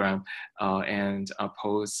Instagram and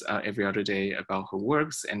posts every other day about her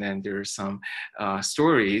works, and then there are some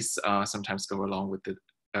stories sometimes go along with the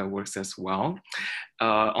works as well.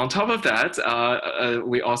 On top of that,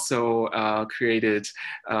 we also created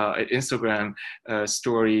an Instagram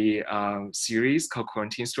story series called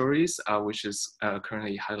Quarantine Stories, which is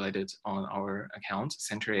currently highlighted on our account,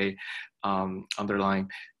 Centre _A.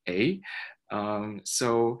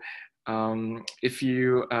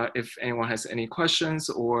 If anyone has any questions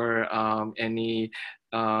or any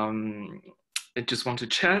just want to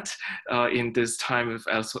chat in this time of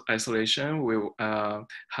isolation,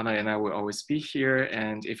 Hannah and I will always be here.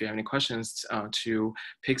 And if you have any questions to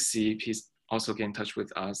Pixy, please also get in touch with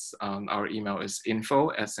us. Our email is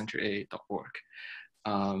info@centrea.org.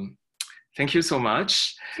 Thank you so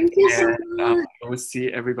much. Thank you so much. We'll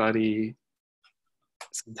see everybody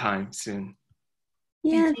sometime soon.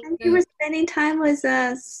 Yeah, thank you for spending time with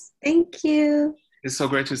us. Thank you. It's so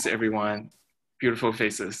great to see everyone. Beautiful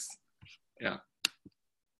faces. Yeah.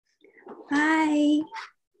 Bye.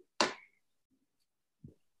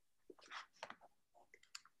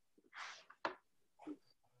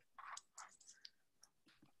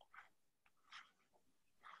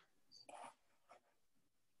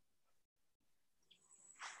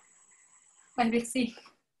 Bye, Pixie.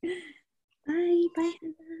 Bye, Hannah.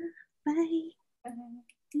 Bye. Bye.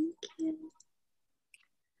 Thank you.